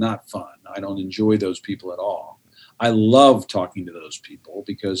 that is not fun. I don't enjoy those people at all. I love talking to those people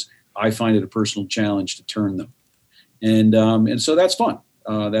because I find it a personal challenge to turn them. And so that's fun.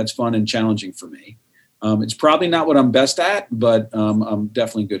 That's fun and challenging for me. It's probably not what I'm best at, but I'm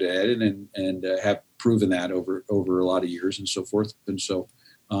definitely good at it and have proven that over a lot of years and so forth. And so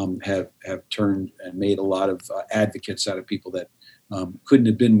have turned and made a lot of advocates out of people that couldn't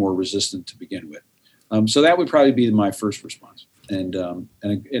have been more resistant to begin with. So that would probably be my first response, and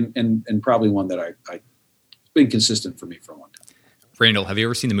probably one that I been consistent for me for a long time. Randall, have you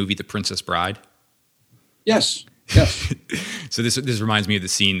ever seen the movie The Princess Bride? Yes. So this reminds me of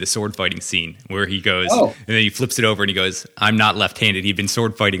the sword fighting scene where he goes, and then he flips it over and he goes, I'm not left-handed. He'd been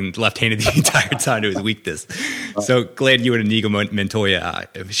sword fighting left-handed the entire time to his weakness. So glad you and Inigo Montoya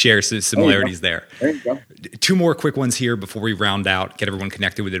share similarities there. There you go. Two more quick ones here before we round out, get everyone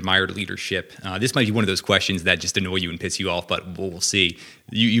connected with admired leadership. This might be one of those questions that just annoy you and piss you off, but we'll see.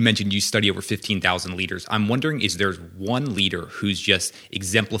 You mentioned you study over 15,000 leaders. I'm wondering, is there one leader who's just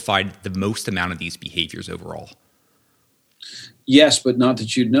exemplified the most amount of these behaviors overall? Yes, but not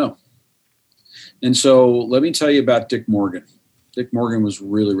that you'd know. And so let me tell you about Dick Morgan. Dick Morgan was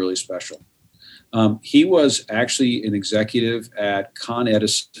really, really special. He was actually an executive at Con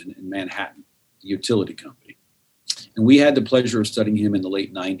Edison in Manhattan, the utility company. And we had the pleasure of studying him in the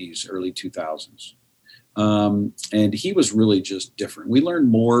late 90s, early 2000s. And he was really just different. We learned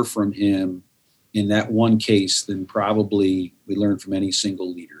more from him in that one case than probably we learned from any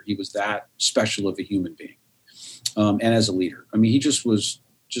single leader. He was that special of a human being. And as a leader, I mean, he just was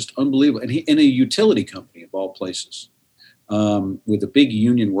just unbelievable. And he in a utility company of all places, with a big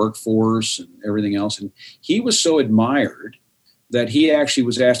union workforce and everything else. And he was so admired that he actually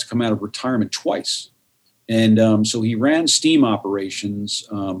was asked to come out of retirement twice. And so he ran steam operations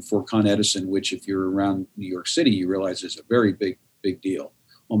for Con Edison, which if you're around New York City, you realize is a very big deal.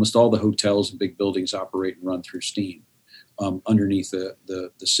 Almost all the hotels and big buildings operate and run through steam underneath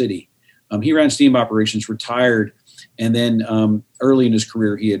the city. He ran steam operations, retired, And then early in his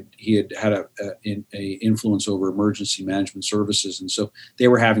career, he had a influence over emergency management services, and so they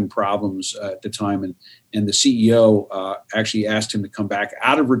were having problems at the time. And the CEO actually asked him to come back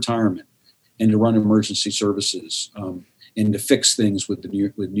out of retirement and to run emergency services and to fix things with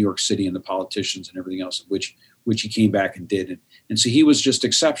New York City and the politicians and everything else, which he came back and did. And so he was just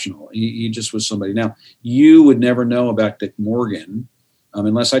exceptional. He just was somebody. Now, you would never know about Dick Morgan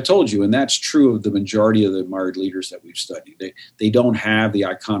unless I told you, and that's true of the majority of the admired leaders that we've studied. They don't have the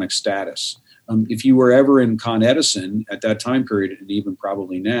iconic status. If you were ever in Con Edison at that time period, and even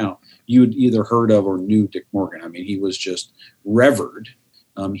probably now, you'd either heard of or knew Dick Morgan. I mean, he was just revered.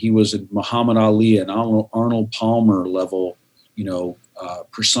 He was a Muhammad Ali and Arnold Palmer level,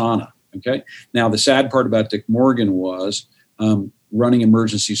 persona. Okay. Now, the sad part about Dick Morgan was running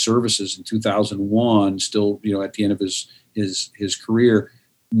emergency services in 2001. Still, at the end of his career,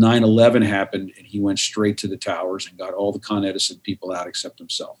 9/11 happened, and he went straight to the towers and got all the Con Edison people out except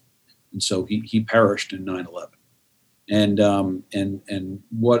himself. And so he perished in 9/11. And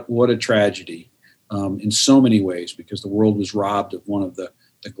what a tragedy in so many ways, because the world was robbed of one of the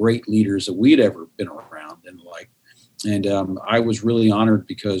great leaders that we'd ever been around and like. And I was really honored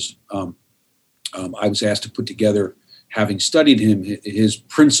because I was asked to put together, having studied him, his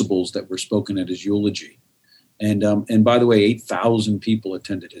principles that were spoken at his eulogy. And by the way, 8,000 people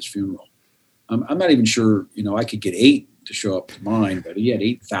attended his funeral. I'm not even sure, I could get 8 to show up to mine, but he had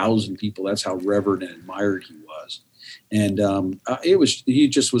 8,000 people. That's how revered and admired he was. And he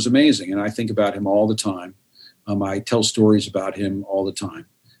just was amazing. And I think about him all the time. I tell stories about him all the time.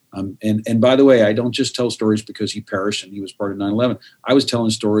 And by the way, I don't just tell stories because he perished and he was part of 9/11. I was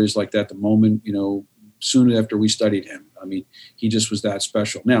telling stories like that the moment, soon after we studied him. I mean, he just was that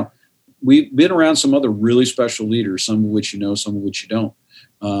special. Now, we've been around some other really special leaders, some of which you know, some of which you don't.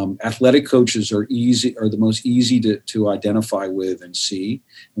 Athletic coaches are the most easy to identify with and see.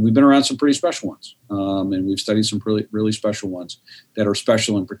 And we've been around some pretty special ones. And we've studied some really, really special ones that are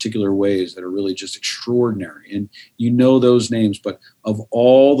special in particular ways that are really just extraordinary. And those names, but of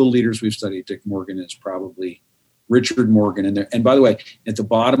all the leaders we've studied, Dick Morgan is probably Richard Morgan. And by the way, at the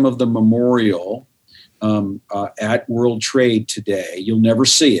bottom of the memorial at World Trade today, you'll never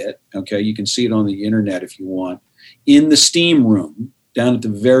see it. Okay. You can see it on the internet if you want. In the steam room, down at the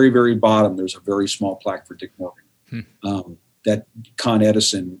very, very bottom, there's a very small plaque for Dick Morgan that Con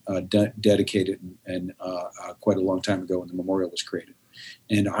Edison dedicated and quite a long time ago when the memorial was created.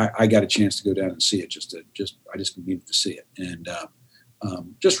 And I got a chance to go down and see it. I just needed to see it, and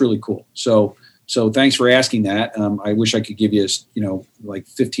just really cool. So thanks for asking that. I wish I could give you, like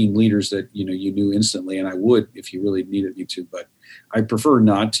 15 leaders that you knew instantly, and I would if you really needed me to. But I prefer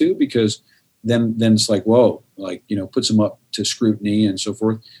not to, because then it's like, whoa, like, puts him up to scrutiny and so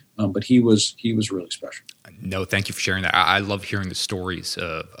forth. But he was really special. No, thank you for sharing that. I love hearing the stories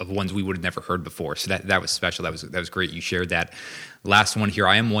of ones we would have never heard before. So that was special. That was great. You shared that. Last one here.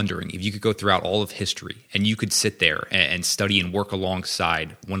 I am wondering if you could go throughout all of history and you could sit there and study and work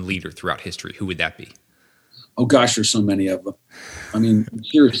alongside one leader throughout history, who would that be? Oh gosh, there's so many of them. I mean,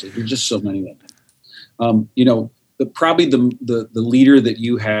 seriously, there's just so many of them. Probably the leader that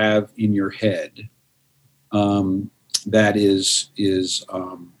you have in your head that is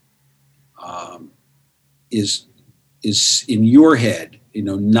in your head,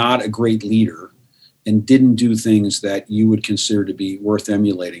 not a great leader and didn't do things that you would consider to be worth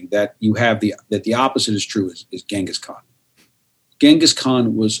emulating. That you have that the opposite is true is Genghis Khan. Genghis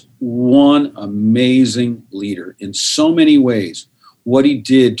Khan was one amazing leader in so many ways. What he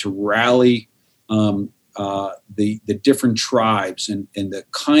did to rally the different tribes and the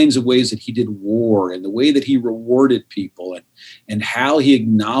kinds of ways that he did war and the way that he rewarded people and how he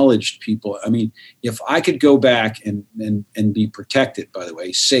acknowledged people. I mean, if I could go back and be protected, by the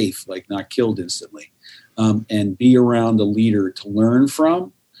way, safe, like not killed instantly, and be around a leader to learn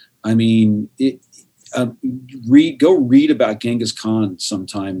from, I mean, go read about Genghis Khan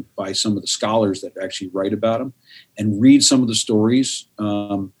sometime by some of the scholars that actually write about him, and read some of the stories.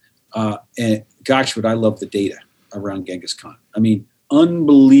 And gosh, would I love the data around Genghis Khan. I mean,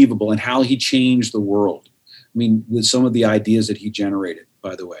 unbelievable, and how he changed the world. I mean, with some of the ideas that he generated,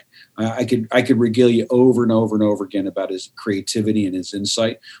 by the way. I could regale you over and over and over again about his creativity and his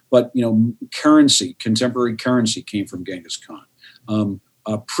insight. But, contemporary currency came from Genghis Khan.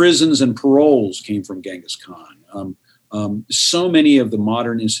 Prisons and paroles came from Genghis Khan. So many of the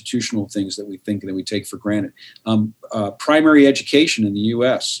modern institutional things that we think that we take for granted. Primary education in the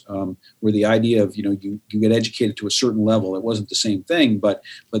U.S., where the idea of you get educated to a certain level, it wasn't the same thing, but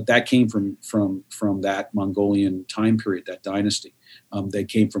that came from that Mongolian time period, that dynasty. They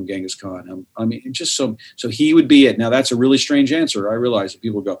came from Genghis Khan. I mean, just so he would be it. Now that's a really strange answer. I realize that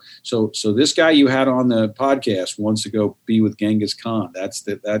people go, so this guy you had on the podcast wants to go be with Genghis Khan. That's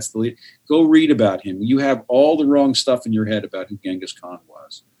the lead. Go read about him. You have all the wrong stuff in your head about who Genghis Khan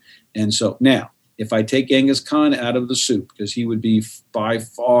was. And so now, if I take Genghis Khan out of the soup, because he would be by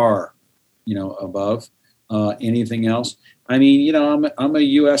far, above anything else. I mean, I'm a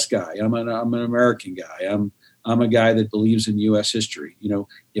U.S. guy. I'm an American guy. I'm a guy that believes in U.S. history.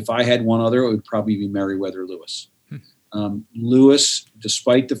 If I had one other, it would probably be Meriwether Lewis. Lewis,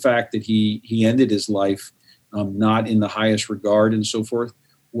 despite the fact that he ended his life not in the highest regard and so forth,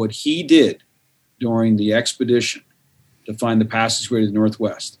 what he did during the expedition to find the passageway to the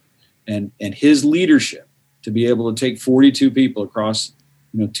Northwest and his leadership to be able to take 42 people across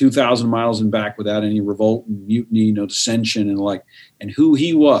 2,000 miles and back without any revolt and mutiny, dissension and who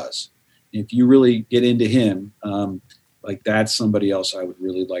he was. If you really get into him, that's somebody else I would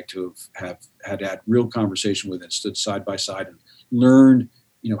really like to have had real conversation with and stood side by side and learned,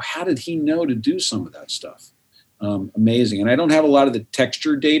 how did he know to do some of that stuff? Amazing. And I don't have a lot of the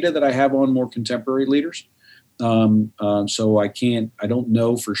texture data that I have on more contemporary leaders. So I don't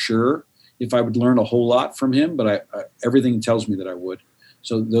know for sure if I would learn a whole lot from him, but everything tells me that I would.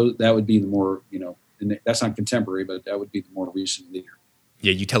 So that would be the more, and that's not contemporary, but that would be the more recent leader.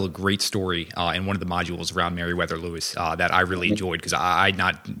 Yeah, you tell a great story in one of the modules around Meriwether Lewis that I really enjoyed because I'd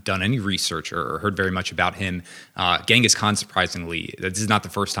not done any research or heard very much about him. Genghis Khan, surprisingly, this is not the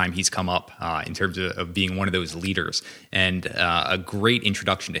first time he's come up in terms of being one of those leaders. And a great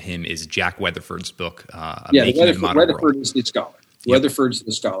introduction to him is Jack Weatherford's book, Making a Modern Weatherford World. is the scholar. Yep. Weatherford's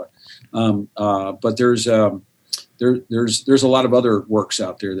the scholar. But there's a lot of other works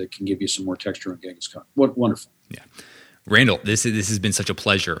out there that can give you some more texture on Genghis Khan. What wonderful. Yeah. Randall, this has been such a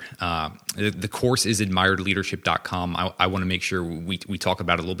pleasure. The course is admiredleadership.com. I want to make sure we talk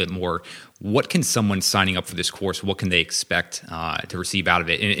about it a little bit more. What can someone signing up for this course, what can they expect to receive out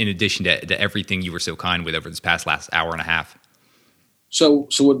of it, in addition to everything you were so kind with over this last hour and a half? So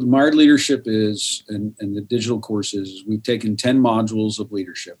what Admired Leadership is, and the digital course is we've taken 10 modules of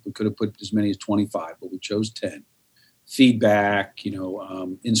leadership. We could have put as many as 25, but we chose 10. Feedback,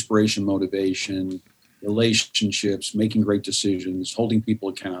 inspiration, motivation, relationships, making great decisions, holding people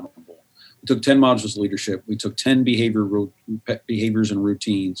accountable. We took 10 modules of leadership. We took 10 behaviors and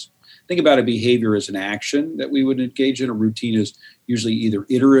routines. Think about a behavior as an action that we would engage in. A routine is usually either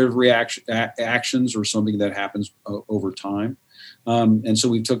iterative actions or something that happens over time. And so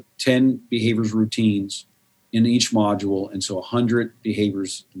we took 10 behaviors routines in each module, and so 100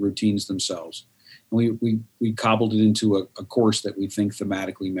 behaviors routines themselves. And we cobbled it into a course that we think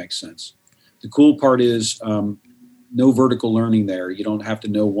thematically makes sense. The cool part is no vertical learning there. You don't have to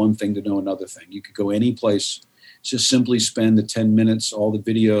know one thing to know another thing. You could go any place, just simply spend the 10 minutes, all the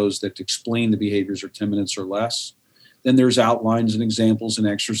videos that explain the behaviors are 10 minutes or less. Then there's outlines and examples and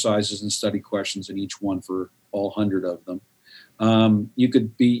exercises and study questions in each one for all 100 of them. You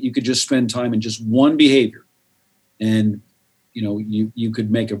could just spend time in just one behavior, and you could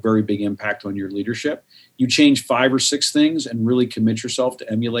make a very big impact on your leadership. You change 5 or 6 things and really commit yourself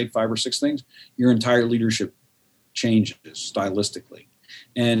to emulate 5 or 6 things, your entire leadership changes stylistically.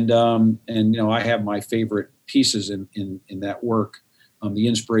 And I have my favorite pieces in that work. The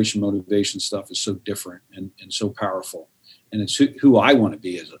inspiration, motivation stuff is so different and so powerful. And it's who I want to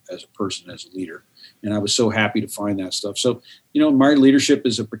be as a person, as a leader. And I was so happy to find that stuff. So, Admired Leadership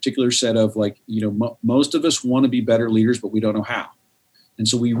is a particular set of most of us want to be better leaders, but we don't know how. And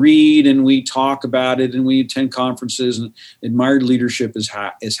so we read and we talk about it and we attend conferences, and Admired Leadership is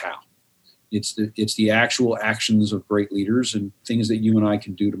how. It's the actual actions of great leaders and things that you and I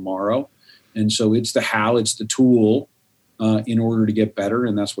can do tomorrow. And so it's the how, it's the tool in order to get better.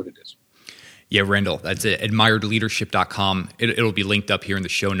 And that's what it is. Yeah, Randall, that's it. AdmiredLeadership.com. It'll be linked up here in the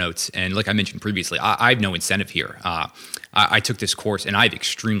show notes. And like I mentioned previously, I have no incentive here. I took this course, and I have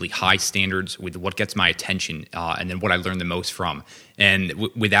extremely high standards with what gets my attention and then what I learned the most from. And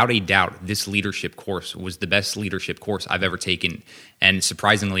without a doubt, this leadership course was the best leadership course I've ever taken. And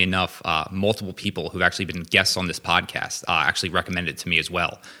surprisingly enough, multiple people who've actually been guests on this podcast actually recommended it to me as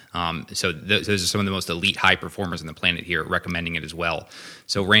well. So those are some of the most elite high performers on the planet here recommending it as well.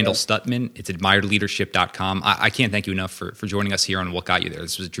 So Randall Stutman, it's admiredleadership.com. I can't thank you enough for joining us here on What Got You There.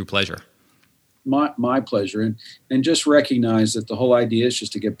 This was a true pleasure. My pleasure. And just recognize that the whole idea is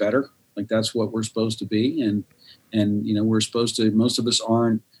just to get better. Like that's what we're supposed to be. And we're supposed to, most of us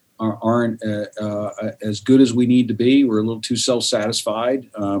aren't as good as we need to be. We're a little too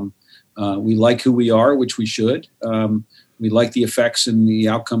self-satisfied. We like who we are, which we should. We like the effects and the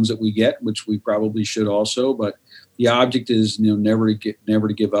outcomes that we get, which we probably should also. But the object is, never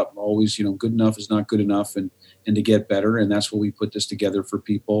to give up. Always, good enough is not good enough, and to get better. And that's what we put this together for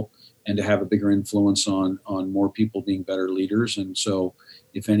people, and to have a bigger influence on more people being better leaders. And so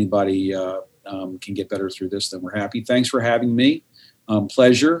if anybody can get better through this, then we're happy. Thanks for having me.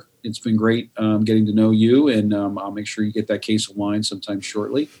 Pleasure. It's been great getting to know you, and I'll make sure you get that case of wine sometime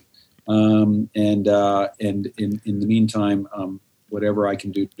shortly. And in the meantime, whatever I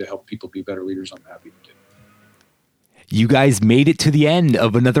can do to help people be better leaders, I'm happy to do. You guys made it to the end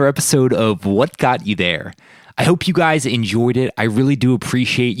of another episode of What Got You There. I hope you guys enjoyed it. I really do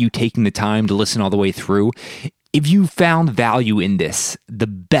appreciate you taking the time to listen all the way through. If you found value in this, the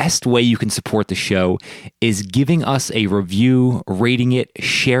best way you can support the show is giving us a review, rating it,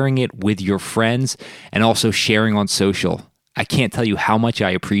 sharing it with your friends, and also sharing on social. I can't tell you how much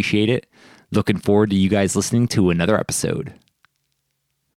I appreciate it. Looking forward to you guys listening to another episode.